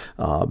to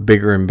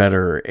bigger and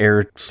better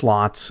air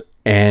slots.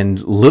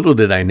 And little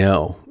did I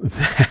know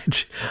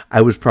that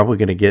I was probably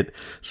going to get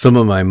some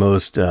of my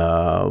most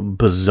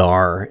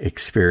bizarre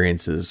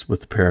experiences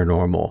with the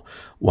paranormal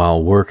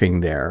while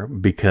working there.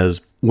 Because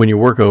when you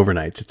work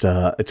overnights,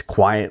 it's a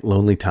quiet,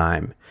 lonely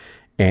time,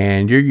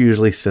 and you're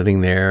usually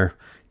sitting there,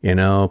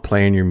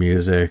 playing your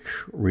music,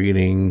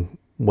 reading,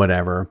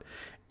 whatever.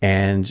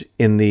 And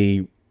in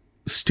the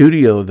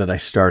studio that I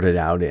started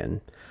out in,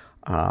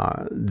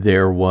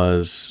 there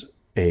was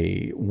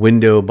a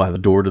window by the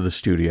door to the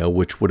studio,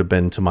 which would have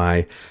been to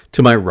my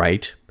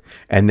right.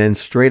 And then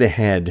straight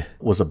ahead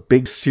was a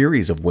big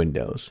series of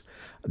windows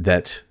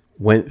that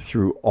went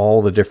through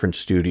all the different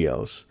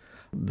studios.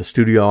 The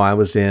studio I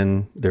was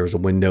in, there was a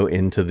window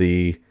into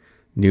the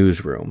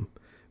newsroom,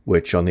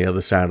 which on the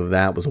other side of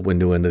that was a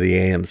window into the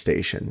AM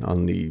station.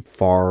 On the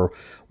far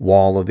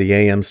wall of the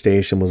AM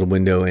station was a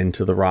window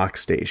into the rock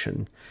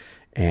station.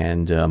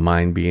 And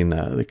mine being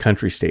the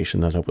country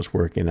station that I was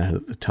working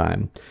at the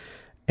time.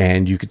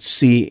 And you could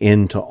see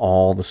into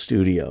all the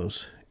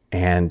studios.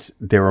 And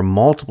there were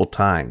multiple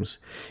times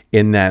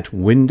in that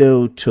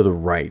window to the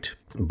right,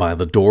 by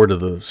the door to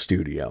the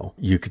studio,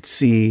 you could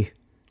see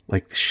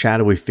like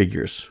shadowy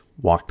figures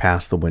walk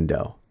past the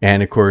window.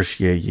 And of course,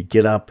 you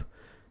get up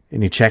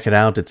and you check it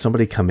out. Did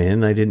somebody come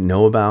in I didn't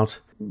know about?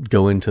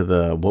 Go into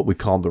what we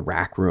called the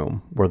rack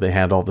room, where they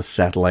had all the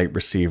satellite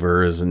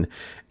receivers and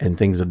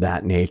things of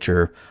that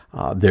nature.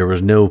 There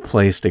was no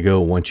place to go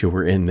once you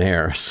were in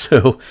there.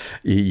 So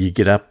you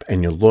get up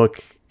and you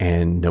look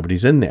and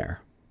nobody's in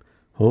there.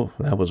 Oh,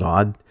 that was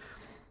odd.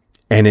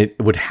 And it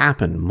would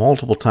happen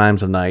multiple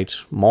times a night,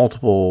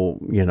 multiple,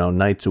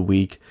 nights a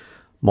week,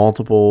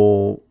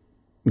 multiple,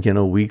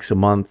 weeks a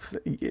month,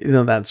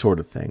 that sort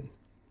of thing.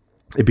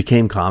 it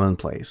became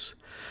commonplace.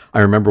 I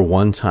remember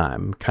one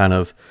time kind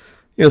of,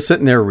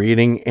 sitting there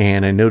reading,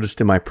 and I noticed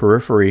in my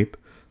periphery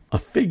a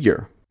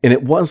figure. And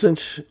it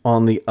wasn't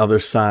on the other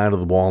side of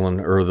the wall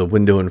or the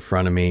window in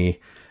front of me.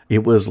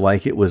 It was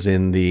like it was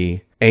in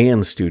the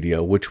AM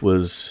studio, which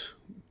was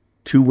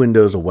 2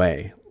 windows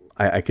away.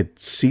 I could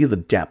see the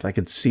depth. I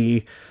could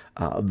see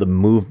the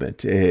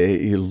movement.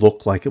 It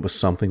looked like it was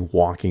something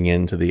walking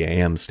into the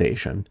AM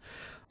station.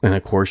 And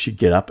of course, you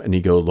get up and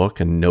you go look,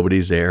 and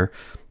nobody's there.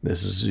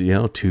 This is,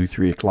 2,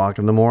 3 o'clock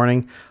in the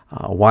morning.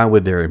 Why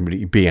would there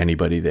be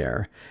anybody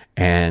there?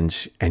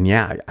 And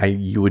yeah,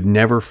 you would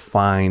never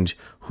find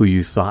who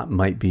you thought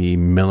might be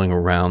milling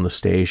around the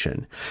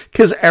station.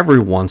 Because every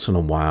once in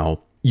a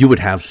while, you would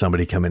have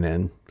somebody coming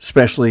in,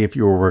 especially if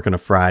you were working a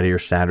Friday or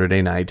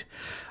Saturday night.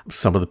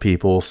 Some of the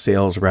people,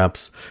 sales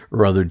reps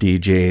or other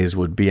DJs,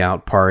 would be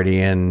out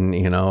partying,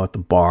 at the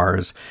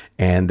bars,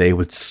 and they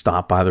would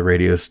stop by the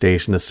radio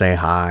station to say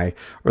hi,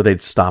 or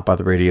they'd stop by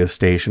the radio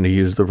station to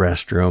use the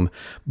restroom.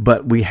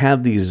 But we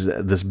had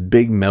this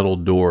big metal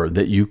door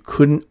that you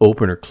couldn't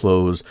open or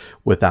close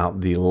without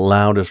the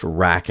loudest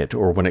racket,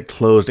 or when it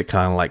closed, it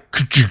kind of like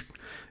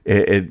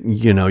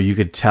you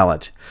could tell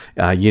it.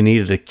 You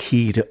needed a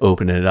key to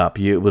open it up.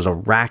 It was a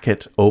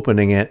racket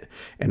opening it,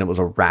 and it was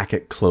a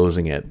racket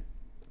closing it.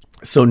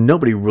 So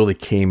nobody really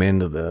came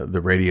into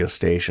the radio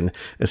station,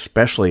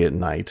 especially at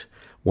night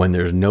when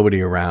there's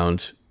nobody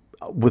around,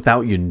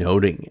 without you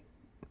noting it,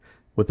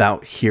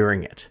 without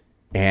hearing it.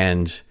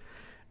 And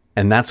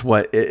that's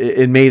what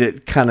it made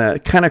it kind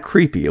of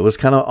creepy. It was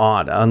kind of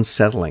odd,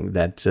 unsettling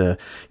that,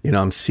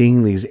 I'm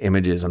seeing these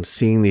images. I'm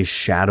seeing these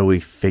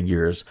shadowy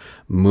figures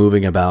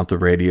moving about the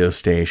radio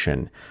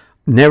station.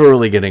 Never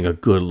really getting a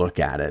good look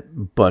at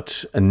it,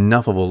 but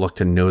enough of a look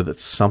to know that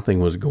something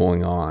was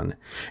going on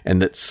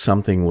and that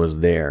something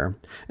was there.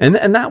 And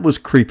that was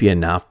creepy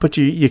enough, but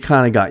you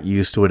kind of got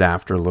used to it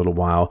after a little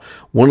while.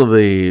 One of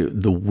the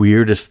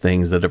weirdest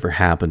things that ever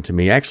happened to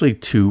me, actually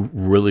 2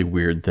 really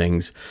weird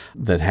things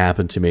that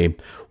happened to me,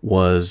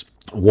 was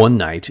one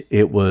night.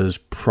 It was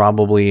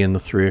probably in the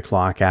 3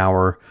 o'clock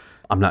hour.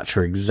 I'm not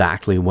sure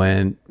exactly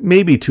when,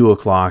 maybe 2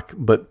 o'clock,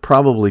 but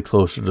probably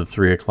closer to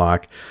 3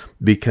 o'clock,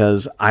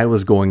 because I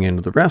was going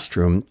into the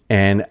restroom,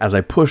 and as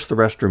I pushed the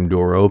restroom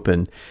door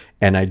open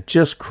and I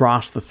just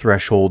crossed the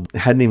threshold,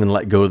 hadn't even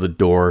let go of the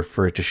door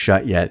for it to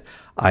shut yet,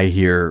 I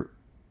hear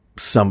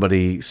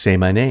somebody say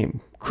my name,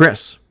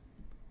 Chris.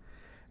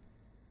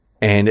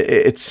 And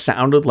it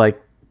sounded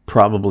like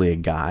probably a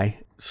guy.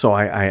 So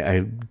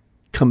I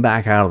come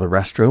back out of the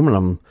restroom, and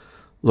I'm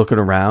looking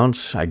around.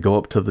 I go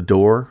up to the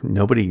door.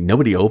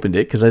 Nobody opened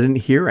it because I didn't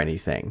hear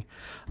anything.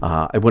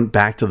 I went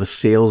back to the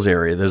sales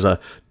area. There's a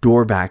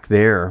door back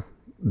there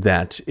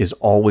that is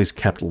always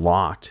kept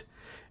locked,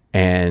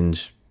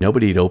 and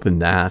nobody had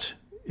opened that.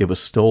 It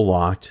was still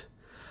locked.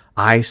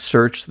 I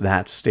searched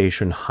that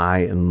station high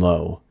and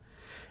low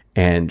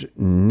and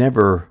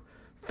never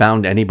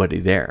found anybody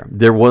there.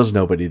 There was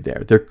nobody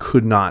there. There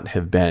could not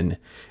have been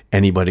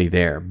anybody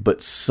there,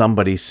 but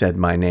somebody said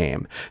my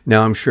name.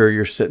 Now, I'm sure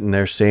you're sitting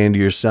there saying to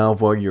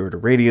yourself, well, you're at a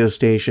radio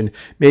station.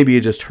 Maybe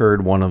you just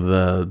heard one of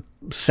the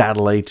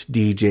satellite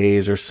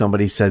DJs or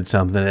somebody said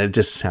something and it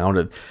just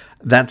sounded.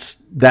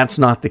 That's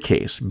not the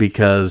case,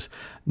 because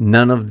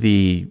none of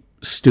the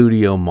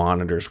studio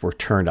monitors were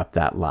turned up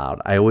that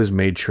loud. I always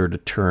made sure to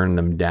turn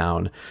them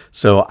down.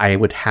 So I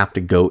would have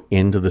to go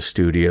into the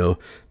studio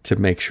to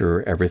make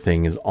sure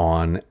everything is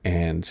on,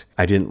 and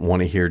I didn't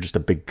want to hear just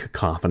a big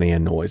cacophony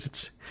of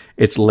noise.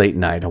 It's late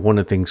night. I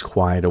wanted things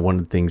quiet. I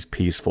wanted things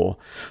peaceful.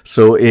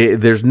 So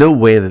there's no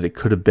way that it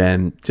could have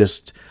been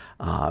just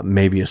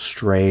maybe a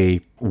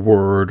stray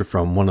word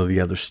from one of the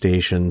other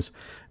stations,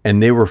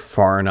 and they were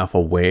far enough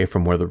away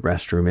from where the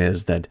restroom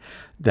is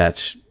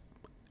that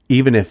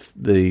even if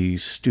the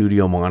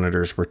studio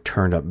monitors were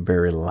turned up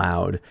very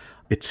loud,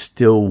 it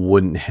still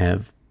wouldn't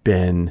have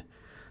been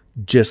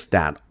just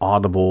that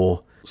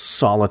audible,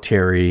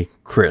 solitary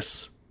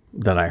Chris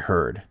that I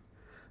heard.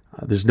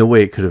 There's no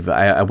way it could have.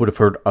 I would have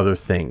heard other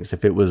things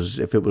if it was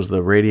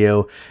the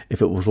radio,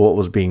 if it was what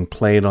was being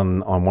played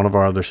on one of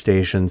our other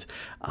stations.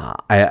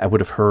 I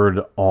would have heard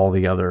all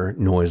the other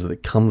noise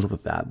that comes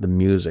with that, the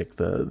music,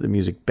 the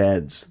music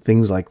beds,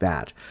 things like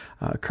that,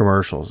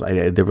 commercials.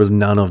 There was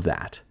none of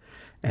that,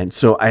 and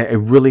so I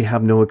really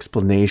have no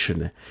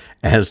explanation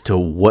as to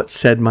what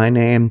said my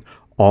name.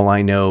 All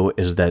I know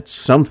is that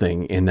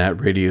something in that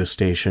radio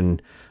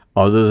station,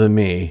 other than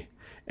me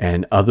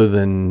and other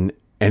than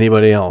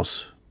anybody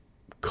else,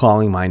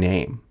 calling my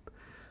name,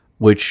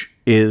 which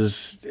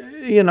is,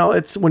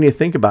 it's, when you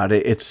think about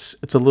it, it's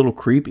a little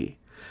creepy.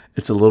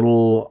 It's a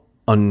little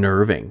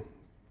unnerving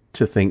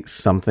to think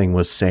something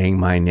was saying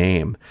my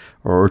name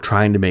or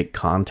trying to make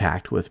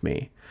contact with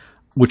me,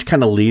 which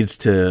kind of leads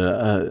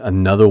to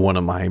another one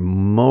of my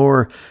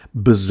more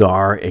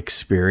bizarre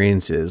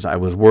experiences. I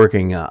was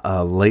working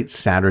a late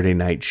Saturday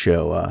night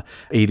show, a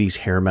 80s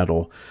hair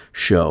metal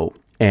show.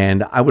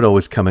 And I would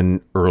always come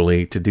in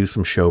early to do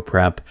some show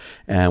prep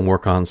and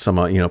work on some,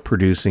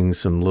 producing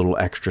some little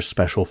extra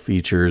special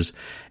features.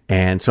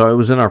 And so I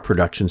was in our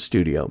production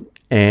studio.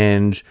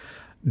 And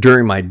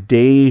during my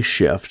day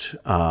shift,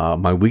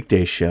 my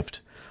weekday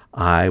shift,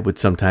 I would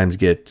sometimes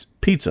get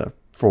pizza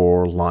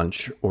for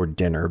lunch or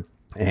dinner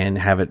and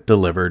have it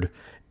delivered.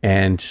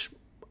 And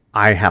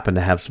I happen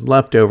to have some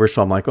leftovers.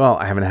 So I'm like, well,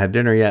 I haven't had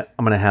dinner yet.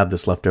 I'm going to have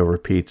this leftover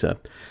pizza.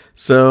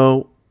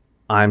 So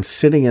I'm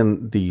sitting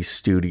in the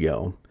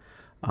studio,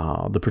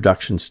 the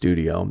production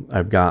studio.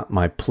 I've got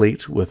my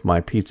plate with my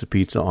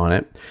pizza on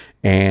it.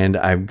 And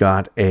I've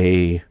got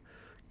a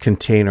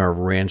container of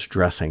ranch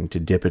dressing to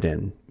dip it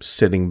in,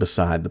 sitting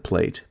beside the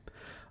plate,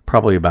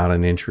 probably about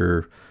an inch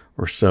or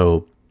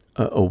so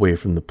away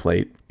from the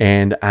plate.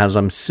 And as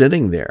I'm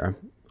sitting there,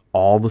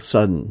 all of a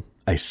sudden,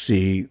 I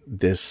see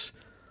this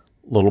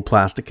little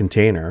plastic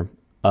container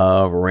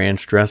of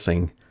ranch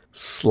dressing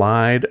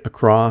slide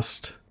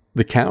across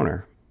the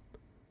counter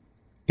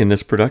in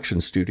this production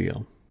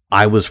studio.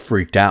 I was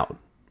freaked out.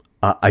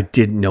 I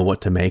didn't know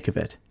what to make of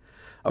it.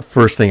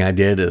 First thing I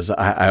did is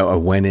I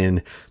went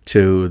in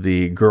to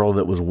the girl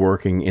that was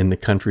working in the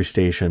country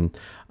station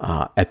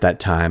at that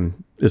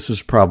time. This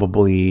was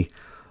probably,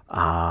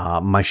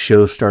 my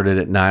show started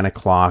at 9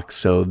 o'clock,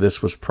 so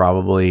this was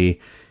probably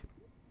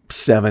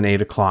 7,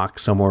 8 o'clock,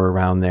 somewhere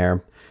around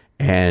there.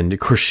 And of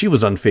course, she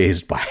was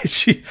unfazed by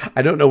it.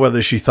 I don't know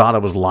whether she thought I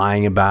was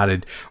lying about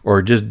it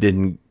or just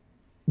didn't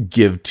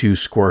give two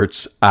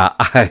squirts.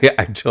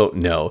 I don't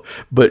know,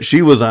 but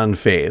she was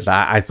unfazed.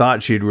 I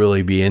thought she'd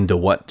really be into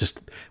what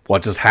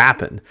just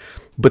happened.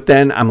 But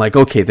then I'm like,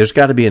 okay, there's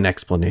got to be an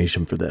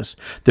explanation for this.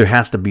 There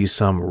has to be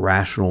some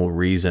rational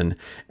reason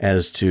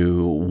as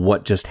to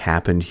what just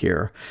happened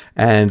here.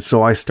 And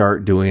so I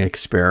start doing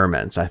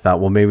experiments. I thought,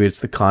 well, maybe it's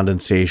the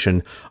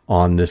condensation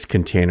on this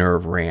container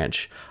of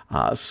ranch.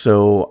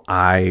 So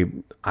I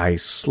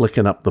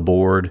slicken up the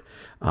board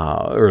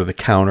or the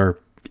counter,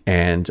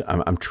 and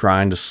I'm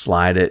trying to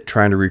slide it,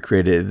 trying to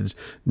recreate it. There's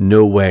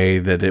no way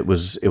that it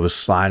was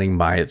sliding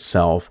by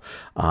itself.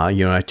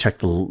 I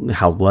checked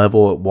how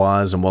level it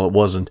was, and while it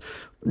wasn't,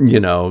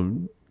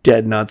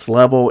 dead nuts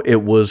level,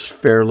 it was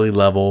fairly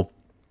level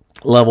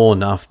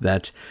enough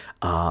that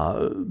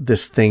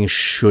this thing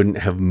shouldn't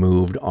have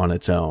moved on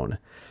its own.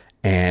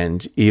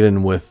 And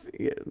even with,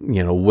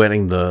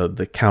 wetting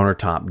the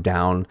countertop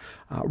down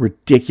with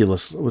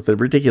the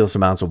ridiculous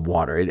amounts of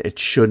water, it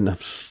shouldn't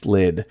have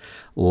slid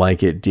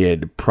like it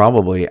did.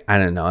 Probably, I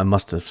don't know, it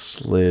must have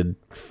slid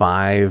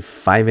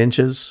 5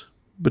 inches,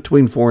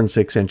 between 4 and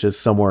 6 inches,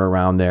 somewhere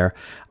around there,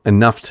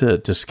 enough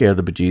to scare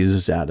the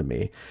bejesus out of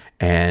me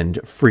and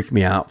freak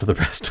me out for the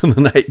rest of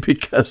the night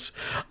because,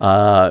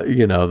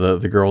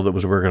 the girl that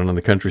was working on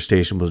the country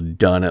station was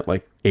done at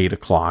like 8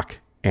 o'clock.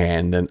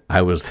 And then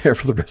I was there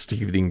for the rest of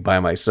the evening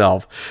by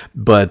myself.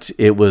 But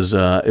it was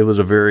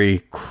a very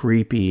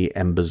creepy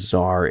and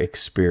bizarre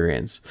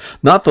experience.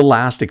 Not the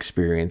last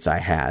experience I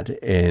had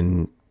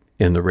in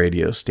the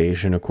radio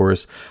station. Of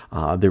course,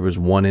 there was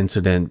one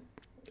incident,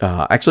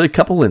 actually a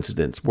couple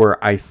incidents,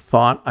 where I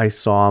thought I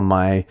saw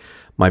my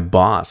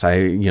boss.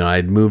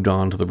 I'd moved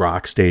on to the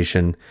rock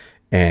station,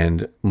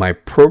 and my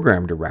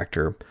program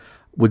director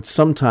would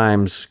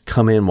sometimes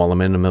come in while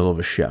I'm in the middle of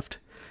a shift.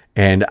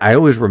 And I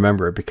always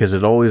remember it because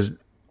it always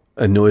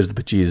annoys the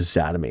bejesus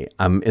out of me.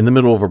 I'm in the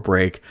middle of a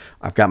break.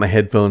 I've got my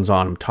headphones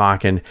on. I'm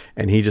talking,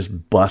 and he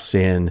just busts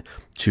in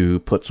to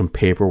put some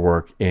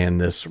paperwork in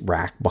this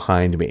rack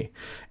behind me.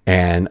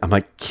 And I'm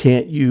like,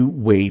 can't you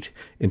wait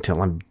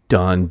until I'm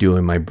done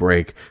doing my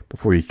break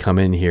before you come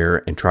in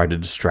here and try to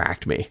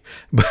distract me?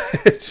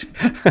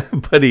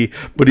 But he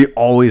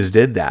always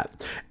did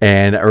that.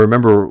 And I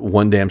remember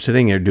one day I'm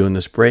sitting there doing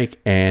this break,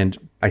 and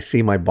I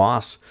see my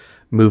boss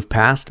move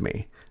past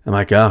me. I'm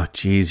like, oh,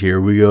 geez,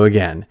 here we go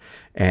again.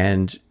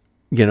 And,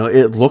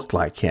 it looked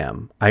like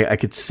him. I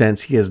could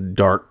sense he has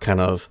dark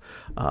kind of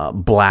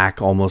black,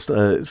 almost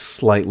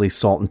slightly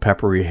salt and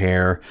peppery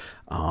hair.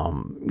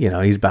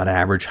 He's about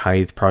average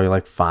height, probably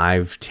like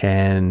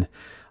 5'10",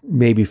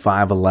 maybe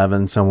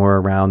 5'11", somewhere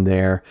around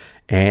there.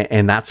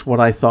 And that's what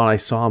I thought I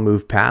saw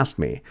move past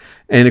me.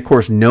 And, of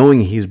course,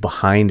 knowing he's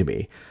behind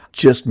me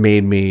just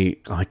made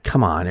me like,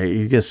 come on, are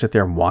you going to sit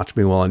there and watch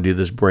me while I do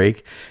this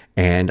break?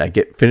 And I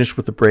get finished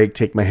with the break,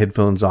 take my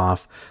headphones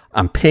off.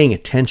 I'm paying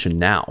attention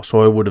now,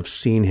 so I would have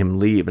seen him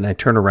leave. And I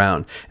turn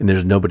around, and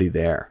there's nobody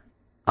there.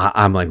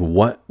 I'm like,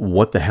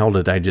 what the hell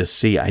did I just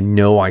see? I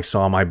know I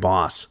saw my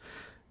boss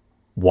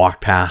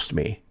walk past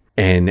me,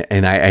 and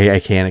I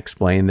can't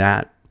explain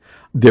that.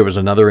 There was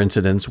another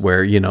incident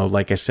where,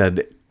 like I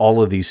said,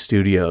 all of these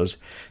studios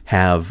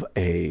have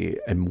a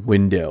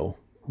window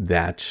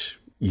that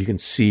you can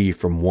see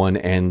from one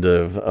end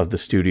of the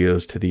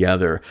studios to the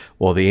other.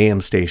 Well, the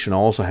AM station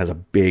also has a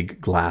big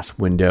glass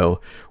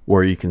window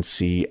where you can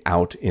see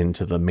out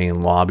into the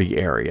main lobby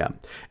area.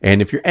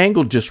 And if you're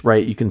angled just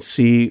right, you can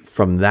see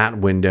from that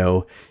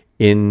window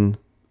in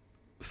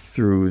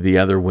through the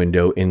other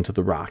window into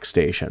the rock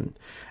station.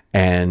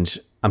 And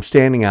I'm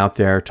standing out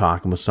there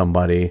talking with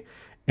somebody,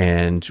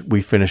 and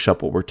we finish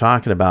up what we're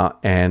talking about,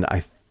 and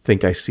I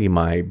think I see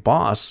my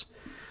boss,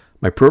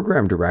 my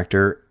program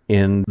director,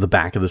 in the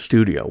back of the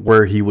studio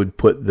where he would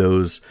put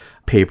those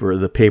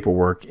the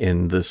paperwork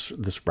in this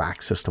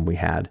rack system we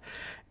had.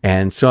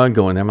 And so I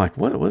go in there, I'm like,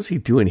 what is he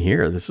doing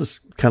here? This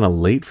is kind of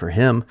late for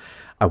him.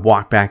 I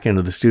walk back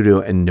into the studio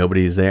and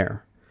nobody's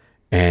there.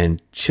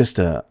 And just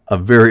a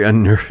very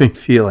unnerving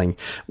feeling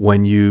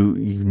when you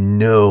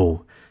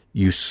know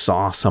you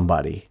saw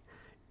somebody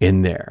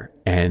in there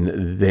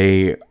and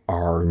they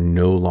are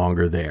no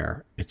longer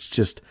there. It's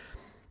just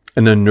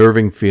an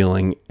unnerving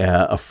feeling,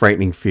 a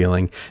frightening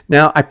feeling.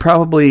 Now, I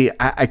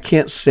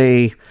can't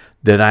say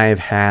that I have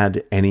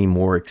had any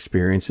more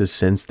experiences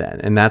since then.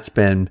 And that's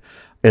been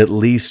at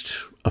least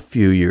a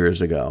few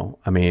years ago.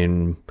 I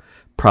mean,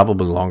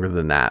 probably longer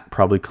than that,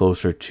 probably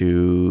closer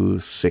to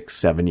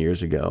 6-7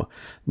 years ago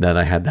that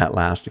I had that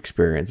last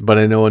experience. But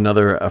I know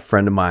a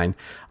friend of mine,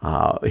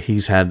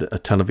 he's had a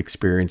ton of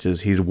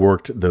experiences. He's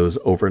worked those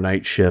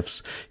overnight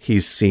shifts.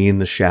 He's seen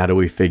the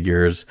shadowy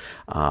figures.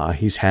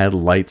 He's had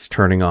lights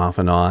turning off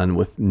and on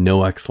with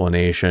no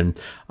explanation.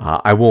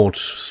 I won't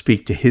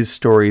speak to his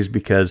stories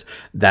because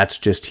that's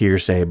just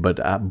hearsay, but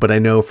I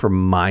know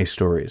from my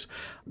stories,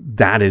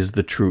 that is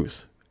the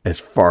truth as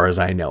far as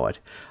I know it.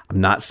 I'm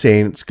not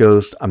saying it's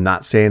ghost. I'm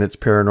not saying it's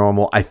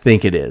paranormal. I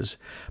think it is,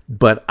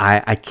 but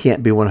I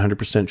can't be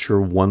 100% sure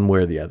one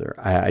way or the other.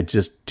 I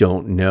just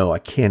don't know. I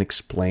can't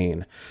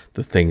explain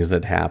the things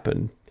that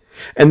happen.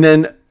 And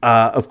then,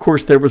 of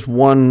course, there was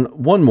one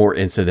more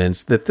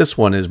incident that this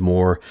one is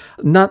more,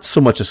 not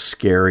so much a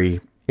scary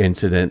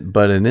incident,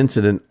 but an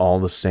incident all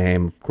the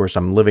same. Of course,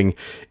 I'm living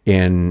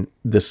in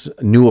this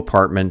new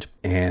apartment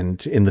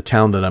and in the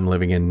town that I'm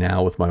living in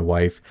now with my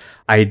wife.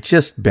 I had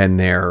just been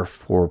there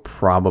for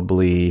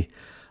probably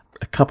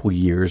a couple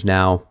years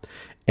now,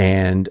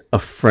 and a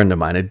friend of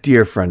mine, a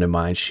dear friend of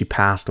mine, she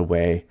passed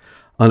away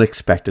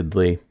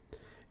unexpectedly,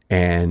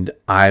 and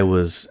I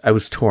was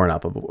torn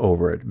up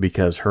over it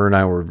because her and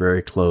I were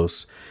very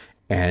close,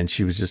 and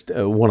she was just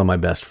one of my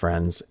best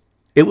friends.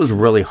 It was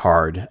really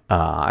hard.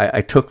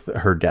 I took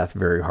her death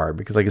very hard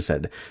because, like I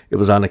said, it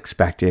was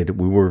unexpected.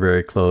 We were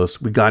very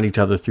close. We got each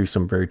other through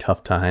some very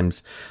tough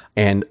times.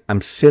 And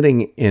I'm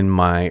sitting in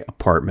my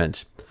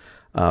apartment.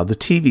 The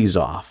TV's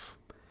off.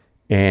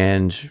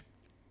 And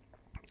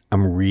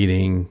I'm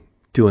reading,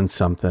 doing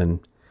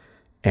something.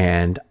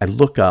 And I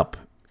look up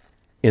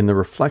in the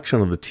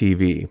reflection of the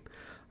TV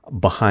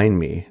behind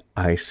me.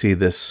 I see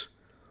this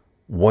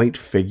white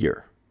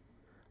figure.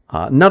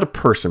 Not a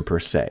person per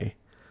se.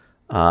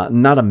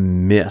 Not a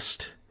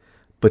mist,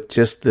 but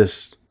just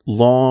this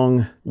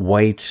long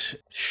white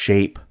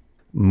shape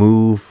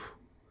move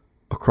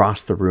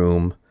across the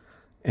room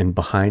and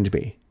behind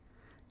me.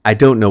 I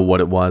don't know what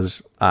it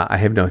was. I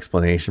have no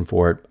explanation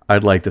for it.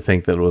 I'd like to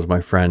think that it was my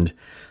friend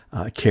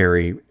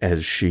Carrie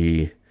as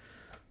she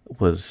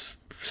was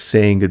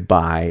saying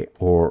goodbye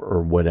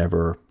or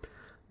whatever.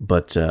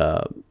 But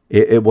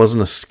it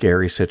wasn't a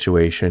scary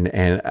situation,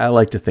 and I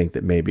like to think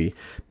that maybe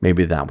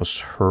that was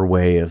her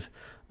way of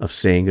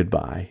saying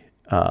goodbye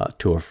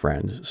to a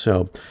friend.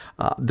 So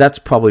that's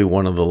probably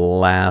one of the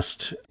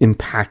last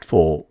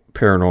impactful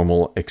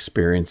paranormal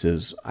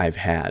experiences I've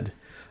had.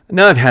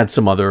 Now I've had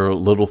some other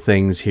little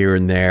things here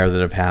and there that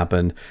have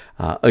happened.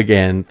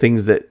 Again,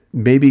 things that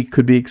maybe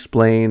could be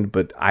explained,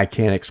 but I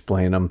can't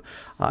explain them.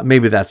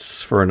 Maybe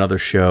that's for another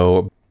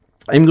show.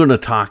 I'm going to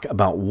talk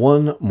about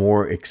one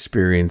more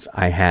experience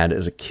I had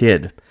as a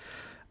kid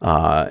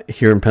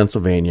here in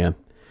Pennsylvania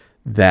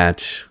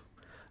that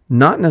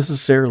not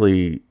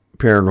necessarily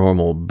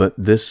paranormal, but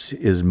this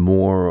is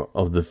more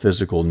of the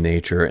physical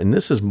nature, and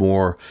this is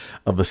more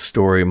of a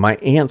story. My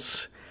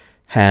aunts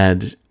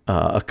had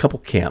a couple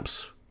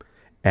camps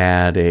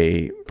at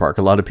a park.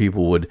 A lot of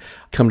people would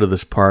come to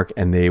this park,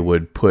 and they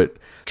would put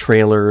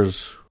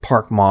trailers,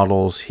 park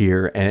models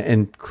here,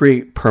 and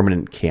create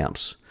permanent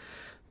camps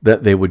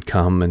that they would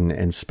come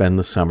and spend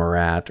the summer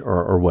at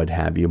or what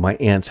have you. My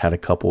aunts had a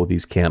couple of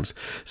these camps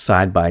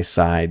side by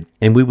side,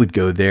 and we would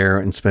go there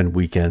and spend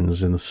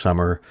weekends in the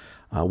summer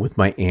with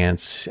my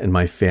aunts and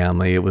my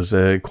family. It was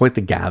quite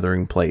the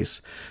gathering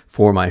place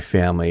for my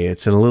family.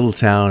 It's in a little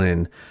town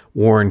in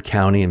Warren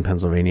County in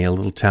Pennsylvania, a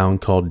little town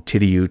called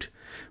Tidiute,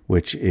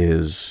 which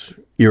is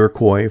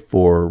Iroquois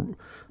for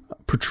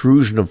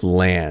protrusion of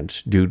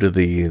land due to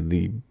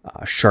the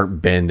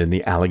sharp bend in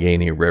the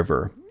Allegheny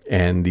River.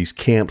 And these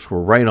camps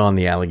were right on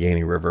the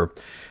Allegheny River.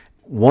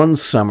 One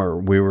summer,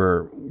 we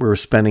were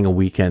spending a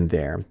weekend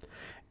there.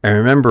 I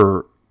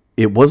remember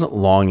it wasn't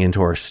long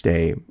into our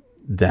stay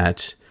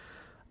that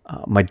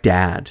my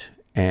dad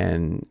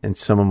and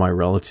some of my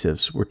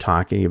relatives were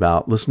talking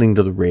about listening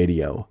to the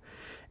radio,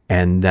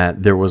 and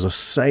that there was a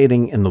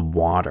sighting in the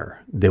water.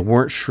 They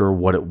weren't sure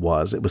what it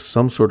was. It was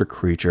some sort of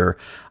creature,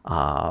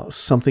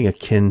 something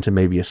akin to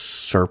maybe a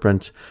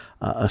serpent,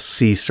 a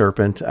sea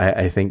serpent.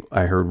 I think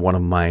I heard one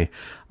of my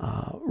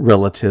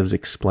relatives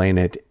explain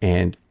it,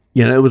 and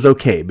it was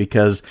okay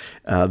because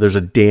there's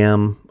a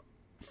dam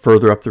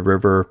further up the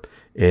river.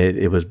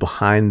 It was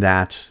behind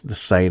that, the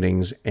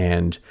sightings,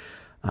 and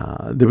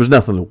there was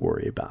nothing to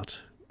worry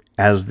about.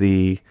 As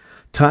the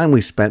time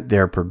we spent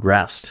there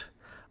progressed,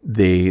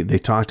 they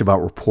talked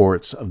about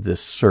reports of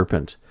this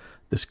serpent,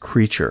 this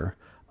creature,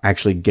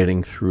 actually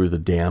getting through the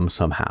dam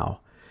somehow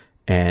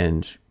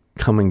and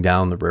coming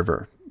down the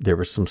river. There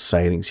were some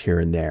sightings here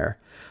and there,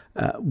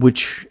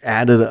 which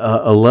added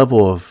a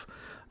level of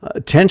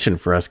tension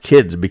for us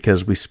kids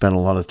because we spent a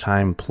lot of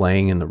time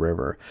playing in the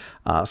river.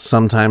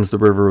 Sometimes the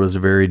river was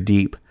very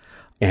deep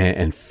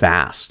and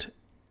fast,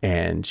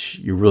 and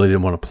you really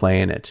didn't want to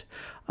play in it.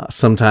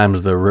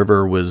 Sometimes the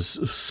river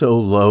was so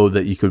low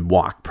that you could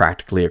walk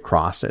practically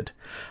across it.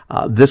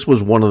 This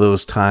was one of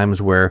those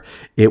times where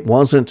it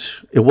wasn't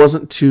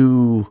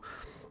too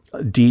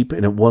deep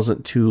and it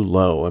wasn't too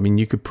low. I mean,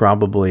 you could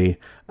probably,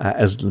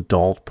 as an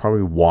adult,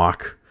 probably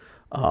walk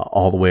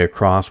all the way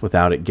across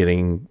without it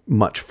getting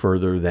much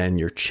further than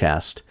your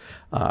chest.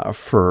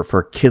 For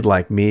a kid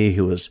like me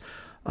who was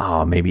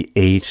maybe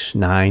 8,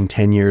 9,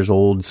 10 years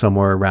old,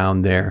 somewhere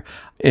around there,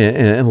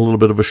 and a little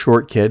bit of a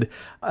short kid,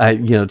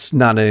 it's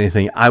not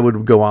anything I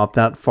would go out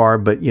that far,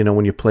 but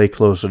when you play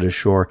closer to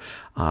shore,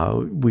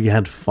 we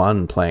had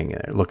fun playing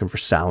there, looking for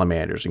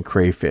salamanders and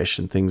crayfish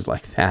and things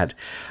like that.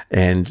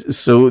 And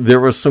so there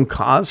was some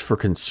cause for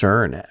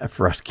concern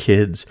for us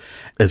kids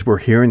as we're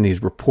hearing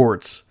these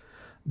reports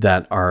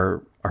that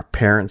our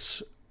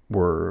parents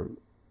were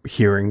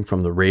hearing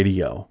from the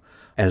radio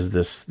as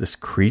this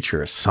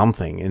creature,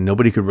 something, and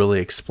nobody could really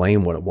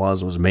explain what it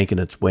was making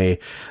its way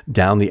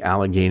down the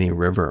Allegheny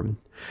River.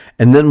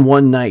 And then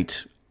one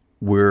night,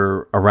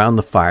 we're around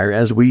the fire,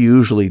 as we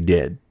usually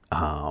did.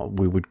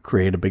 We would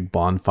create a big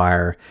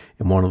bonfire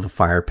in one of the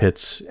fire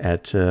pits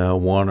at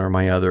one or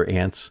my other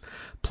aunt's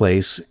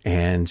place,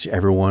 and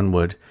everyone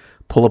would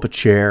pull up a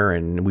chair,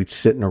 and we'd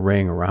sit in a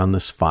ring around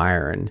this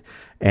fire.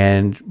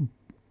 And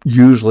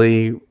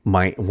usually,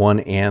 my one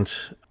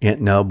Aunt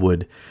Nub,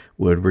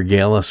 would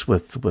regale us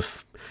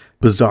with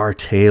bizarre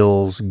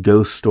tales,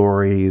 ghost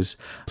stories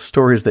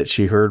that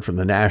she heard from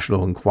the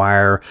National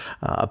Enquirer,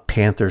 a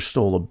panther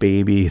stole a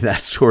baby,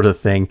 that sort of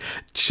thing.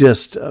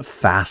 Just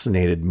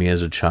fascinated me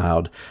as a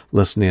child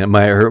listening.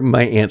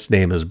 My aunt's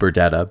name is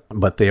Burdetta,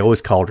 but they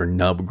always called her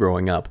Nub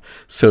growing up,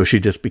 so she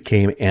just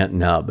became Aunt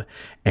Nub.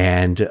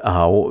 And,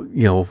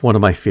 one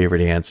of my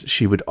favorite aunts,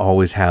 she would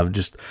always have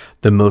just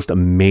the most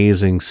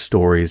amazing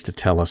stories to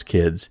tell us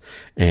kids.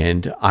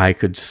 And I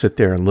could sit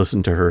there and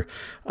listen to her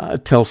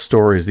tell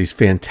stories, these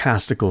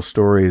fantastical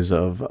stories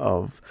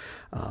of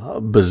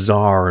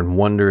bizarre and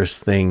wondrous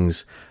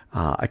things.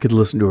 I could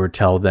listen to her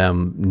tell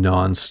them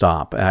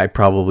nonstop. I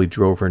probably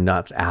drove her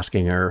nuts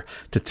asking her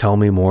to tell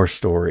me more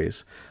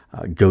stories.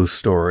 Ghost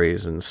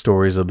stories and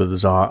stories of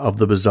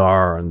the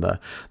bizarre and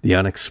the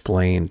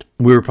unexplained.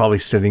 We were probably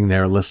sitting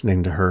there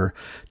listening to her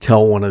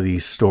tell one of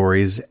these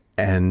stories,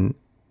 and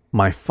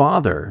my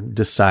father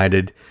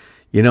decided,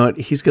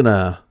 he's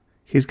gonna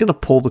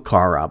pull the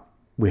car up.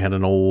 We had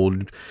an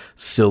old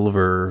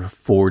silver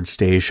Ford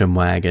station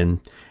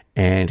wagon,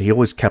 and he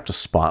always kept a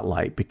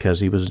spotlight because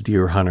he was a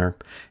deer hunter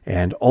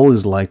and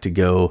always liked to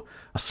go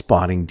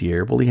spotting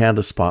deer. Well, he had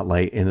a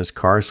spotlight in his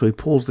car, so he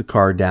pulls the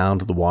car down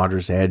to the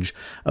water's edge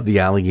of the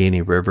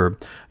Allegheny River,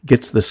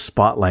 gets the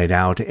spotlight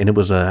out, and it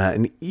was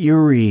an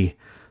eerie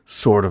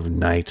sort of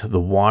night. The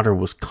water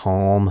was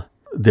calm.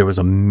 There was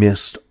a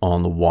mist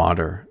on the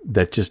water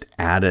that just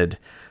added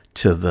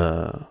to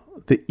the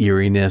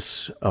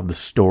eeriness of the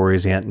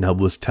stories Aunt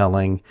Nub was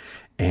telling.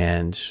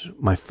 And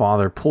my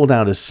father pulled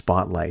out his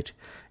spotlight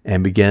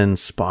and began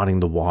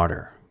spotting the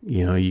water.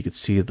 You could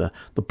see the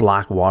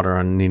black water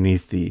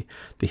underneath the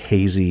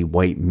hazy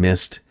white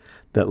mist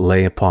that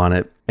lay upon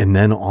it. And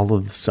then all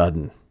of a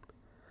sudden,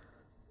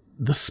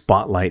 the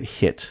spotlight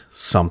hit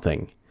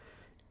something.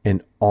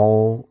 And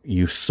all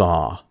you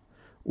saw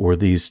were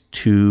these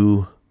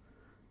two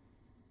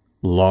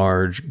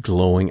large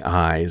glowing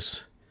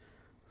eyes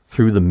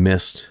through the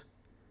mist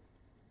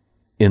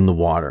in the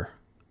water,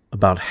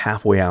 about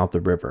halfway out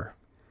the river.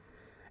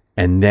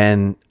 And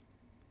then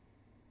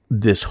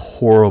this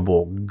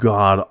horrible,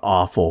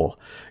 god-awful,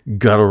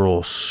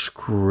 guttural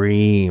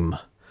scream,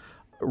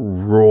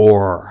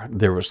 roar.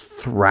 There was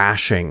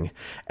thrashing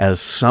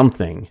as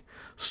something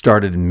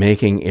started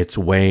making its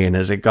way. And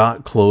as it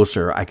got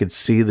closer, I could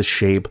see the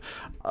shape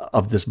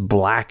of this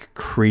black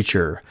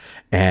creature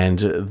and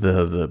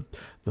the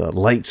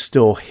light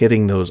still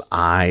hitting those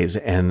eyes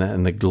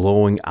and the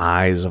glowing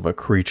eyes of a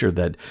creature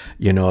that,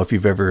 if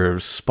you've ever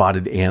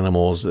spotted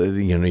animals,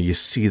 you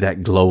see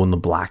that glow in the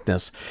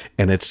blackness,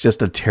 and it's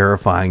just a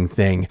terrifying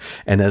thing.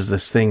 And as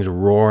this thing's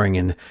roaring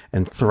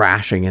and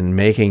thrashing and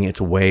making its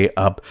way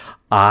up,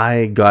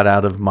 I got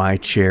out of my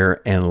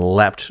chair and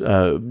leapt.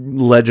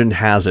 Legend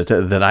has it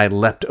that I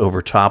leapt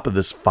over top of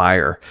this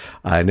fire,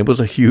 and it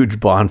was a huge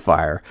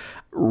bonfire,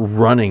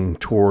 running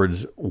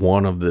towards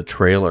one of the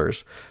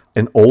trailers.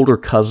 An older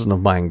cousin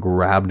of mine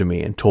grabbed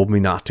me and told me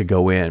not to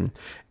go in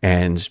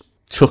and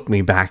took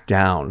me back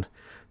down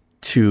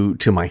to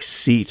my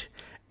seat.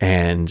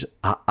 And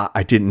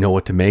I didn't know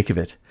what to make of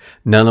it.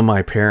 None of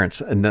my parents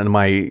and none of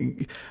my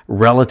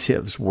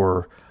relatives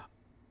were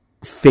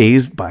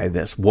fazed by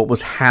this. What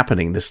was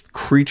happening? This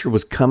creature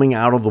was coming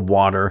out of the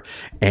water,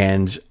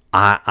 and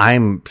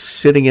I'm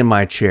sitting in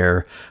my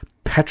chair,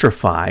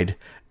 petrified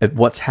at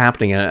what's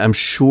happening, and I'm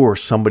sure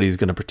somebody's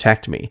going to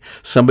protect me.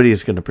 Somebody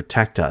is going to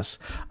protect us.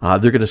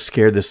 They're going to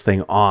scare this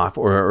thing off,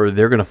 or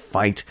they're going to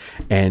fight,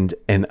 and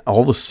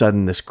all of a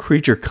sudden this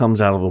creature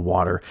comes out of the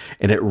water,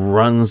 and it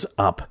runs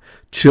up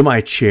to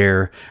my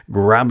chair,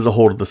 grabs a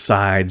hold of the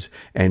sides,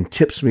 and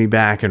tips me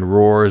back and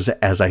roars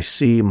as I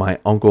see my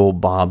Uncle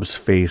Bob's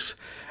face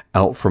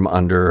out from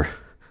under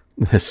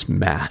this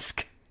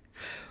mask.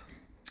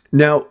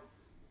 Now,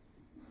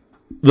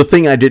 the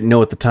thing I didn't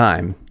know at the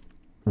time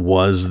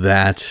was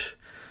that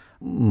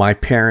my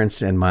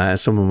parents and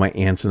some of my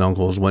aunts and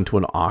uncles went to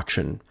an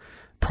auction,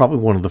 probably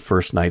one of the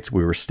first nights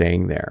we were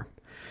staying there.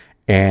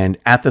 And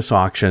at this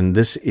auction,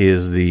 this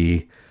is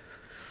the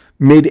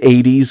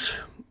mid-'80s.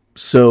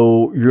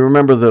 So you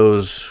remember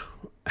those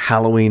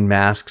Halloween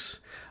masks?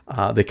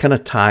 They kind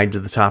of tied to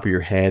the top of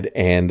your head,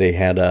 and they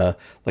had a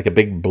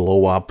big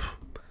blow-up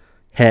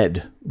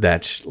head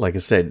that, like I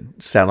said,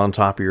 sat on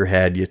top of your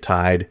head. You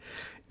tied,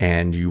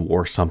 and you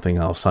wore something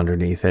else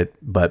underneath it.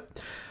 But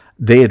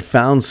they had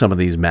found some of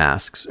these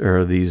masks,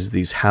 or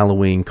these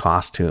Halloween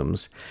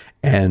costumes,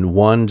 and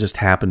one just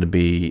happened to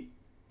be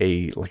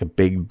a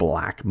big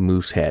black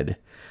moose head.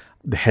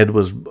 The head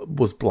was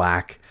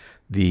black.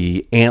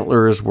 The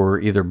antlers were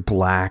either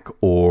black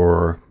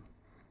or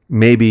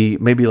maybe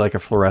like a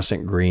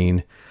fluorescent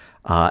green,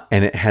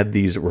 and it had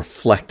these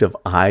reflective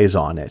eyes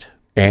on it.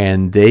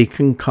 And they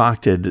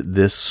concocted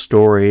this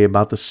story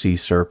about the sea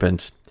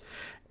serpent,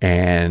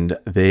 and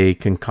they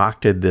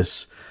concocted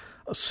this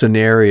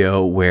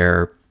scenario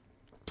where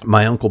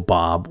my Uncle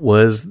Bob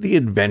was the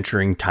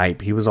adventuring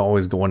type. He was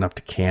always going up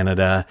to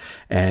Canada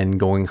and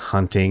going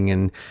hunting,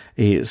 and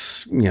he's,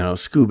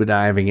 scuba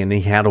diving, and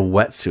he had a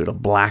wetsuit, a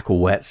black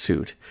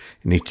wetsuit,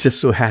 and he just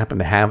so happened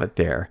to have it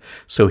there.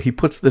 So he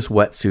puts this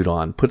wetsuit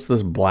on, puts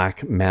this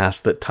black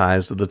mask that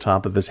ties to the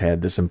top of his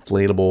head, this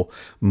inflatable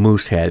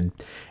moose head,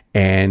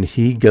 and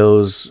he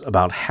goes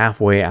about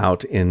halfway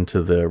out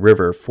into the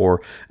river. For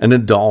an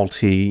adult,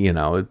 he,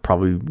 it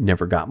probably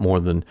never got more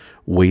than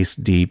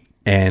waist deep.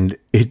 And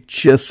it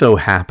just so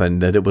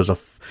happened that it was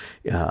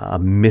a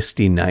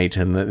misty night,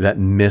 and that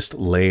mist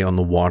lay on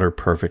the water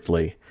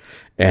perfectly.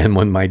 And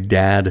when my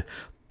dad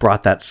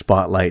brought that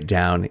spotlight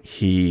down,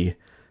 he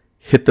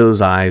hit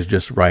those eyes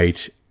just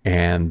right,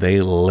 and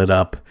they lit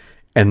up,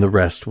 and the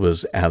rest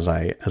was as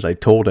I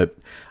told it.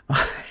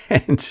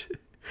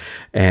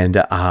 and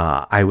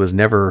I was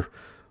never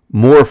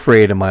more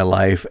afraid in my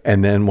life.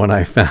 And then when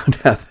I found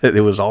out that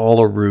it was all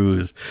a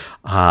ruse,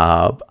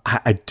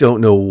 I don't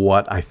know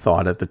what I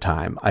thought at the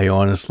time. I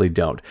honestly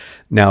don't.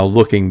 Now,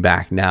 looking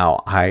back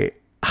now, I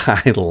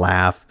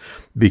laugh,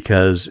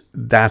 because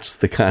that's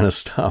the kind of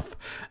stuff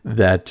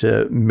that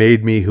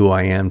made me who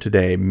I am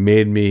today,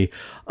 made me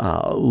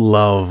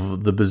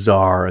love the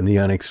bizarre and the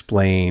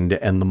unexplained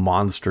and the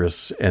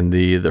monstrous and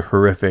the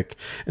horrific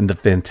and the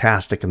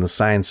fantastic and the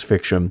science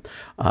fiction.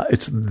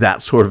 It's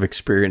that sort of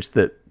experience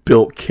that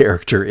built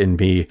character in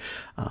me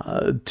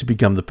to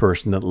become the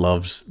person that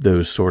loves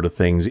those sort of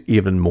things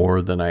even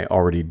more than I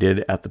already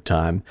did at the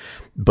time.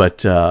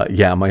 But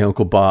my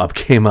Uncle Bob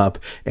came up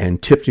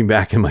and tipped me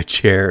back in my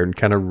chair and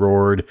kind of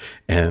roared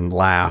and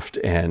laughed,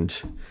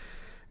 and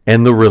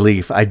the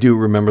relief. I do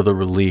remember the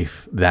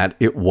relief that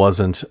it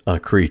wasn't a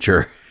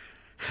creature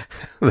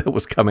that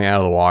was coming out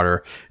of the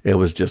water. It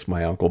was just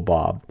my Uncle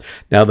Bob.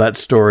 Now, that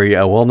story,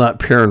 while not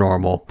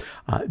paranormal,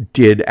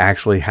 did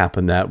actually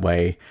happen that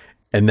way.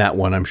 And that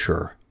one, I'm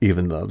sure,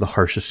 even the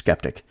harshest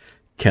skeptic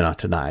cannot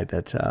deny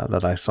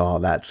that I saw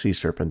that sea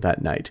serpent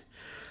that night.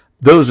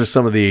 Those are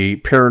some of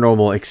the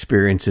paranormal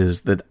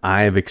experiences that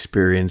I've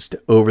experienced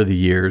over the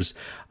years.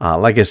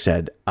 Like I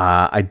said,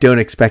 I don't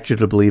expect you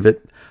to believe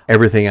it.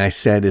 Everything I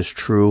said is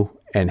true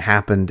and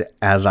happened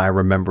as I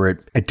remember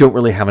it. I don't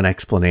really have an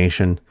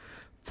explanation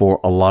for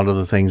a lot of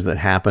the things that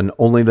happened,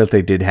 only that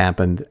they did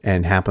happen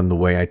and happened the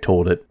way I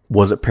told it.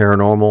 Was it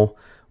paranormal?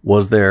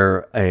 Was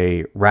there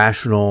a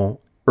rational,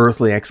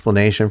 earthly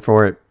explanation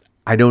for it?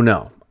 I don't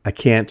know. I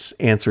can't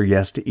answer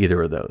yes to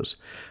either of those.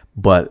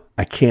 But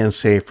I can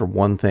say for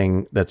one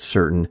thing that's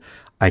certain,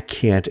 I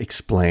can't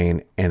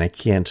explain, and I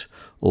can't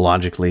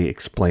logically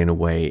explain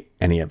away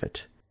any of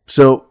it.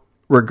 So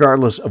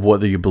regardless of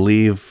whether you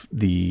believe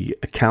the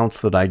accounts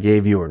that I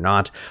gave you or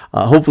not,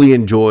 hopefully you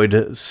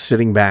enjoyed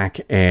sitting back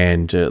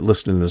and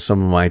listening to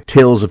some of my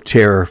tales of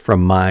terror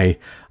from my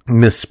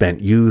misspent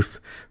youth,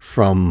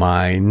 from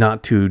my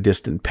not too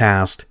distant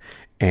past.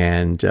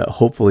 And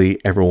hopefully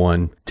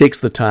everyone takes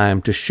the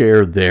time to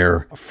share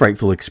their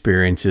frightful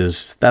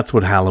experiences. That's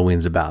what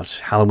Halloween's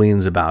about.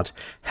 Halloween's about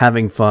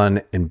having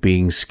fun and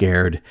being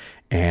scared.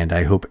 And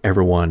I hope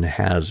everyone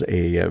has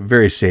a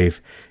very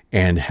safe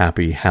and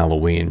happy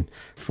Halloween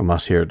from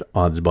us here at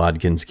Odds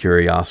Bodkin's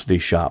Curiosity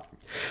Shop.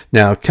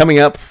 Now, coming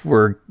up,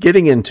 we're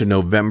getting into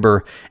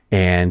November,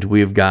 and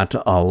we've got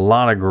a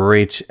lot of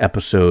great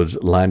episodes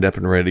lined up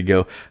and ready to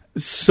go.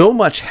 So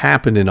much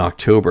happened in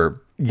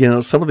October.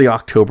 some of the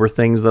October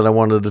things that I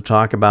wanted to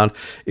talk about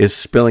is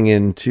spilling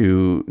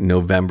into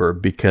November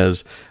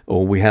because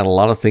we had a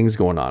lot of things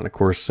going on. Of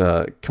course,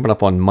 coming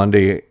up on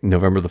Monday,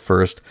 November the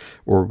 1st,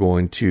 we're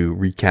going to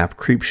recap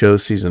Creepshow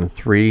Season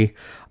 3.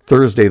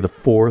 Thursday the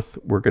 4th,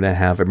 we're going to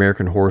have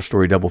American Horror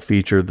Story double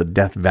feature, The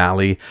Death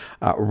Valley,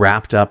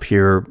 wrapped up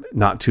here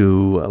not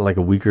too like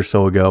a week or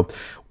so ago.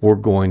 We're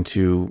going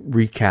to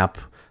recap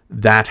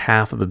that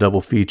half of the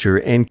double feature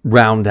and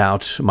round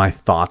out my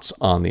thoughts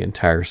on the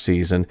entire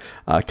season.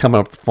 Coming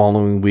up the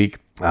following week,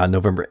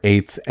 November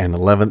 8th and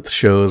 11th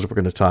shows, we're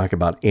going to talk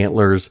about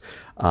Antlers.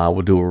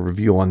 We'll do a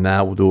review on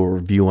that. We'll do a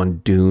review on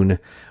Dune,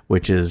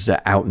 which is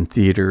out in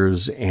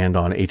theaters and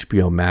on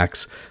HBO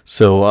Max.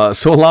 So a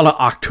lot of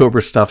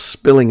October stuff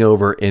spilling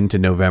over into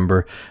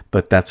November,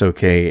 but that's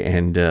okay.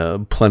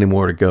 And plenty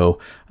more to go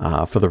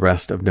for the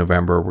rest of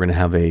November. We're going to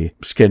have a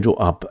schedule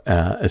up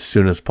as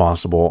soon as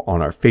possible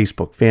on our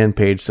Facebook fan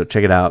page. So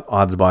check it out,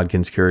 Odds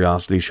Bodkins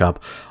Curiosity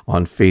Shop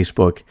on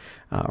Facebook.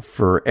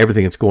 For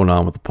everything that's going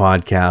on with the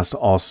podcast.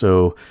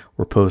 Also,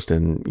 we're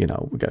posting,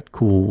 we got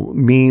cool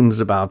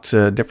memes about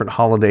different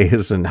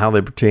holidays and how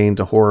they pertain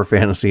to horror,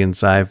 fantasy, and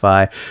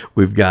sci-fi.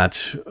 We've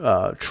got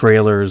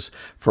trailers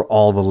for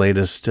all the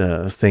latest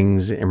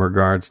things in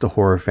regards to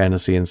horror,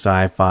 fantasy, and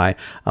sci-fi.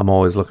 I'm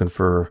always looking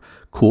for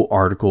cool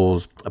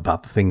articles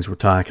about the things we're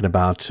talking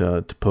about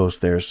to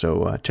post there.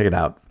 So check it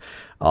out,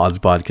 Odds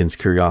Bodkins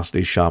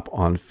Curiosity Shop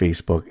on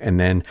Facebook. And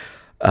then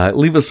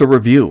leave us a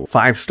review.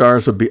 5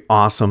 stars would be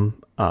awesome.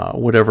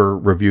 Whatever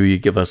review you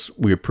give us,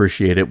 we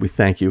appreciate it. We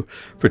thank you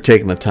for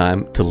taking the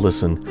time to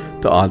listen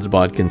to Odds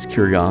Bodkins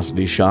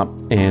Curiosity Shop.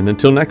 And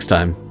until next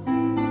time.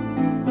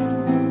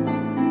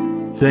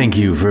 Thank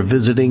you for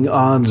visiting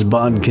Odds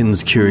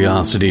Bodkins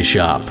Curiosity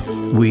Shop.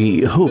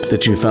 We hope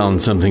that you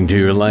found something to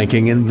your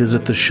liking and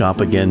visit the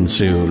shop again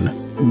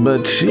soon.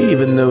 But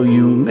even though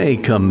you may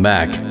come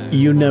back,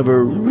 you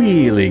never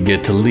really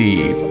get to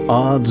leave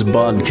Odds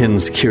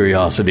Bodkins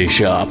Curiosity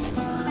Shop.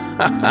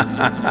 Ha ha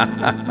ha ha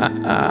ha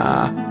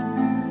ha.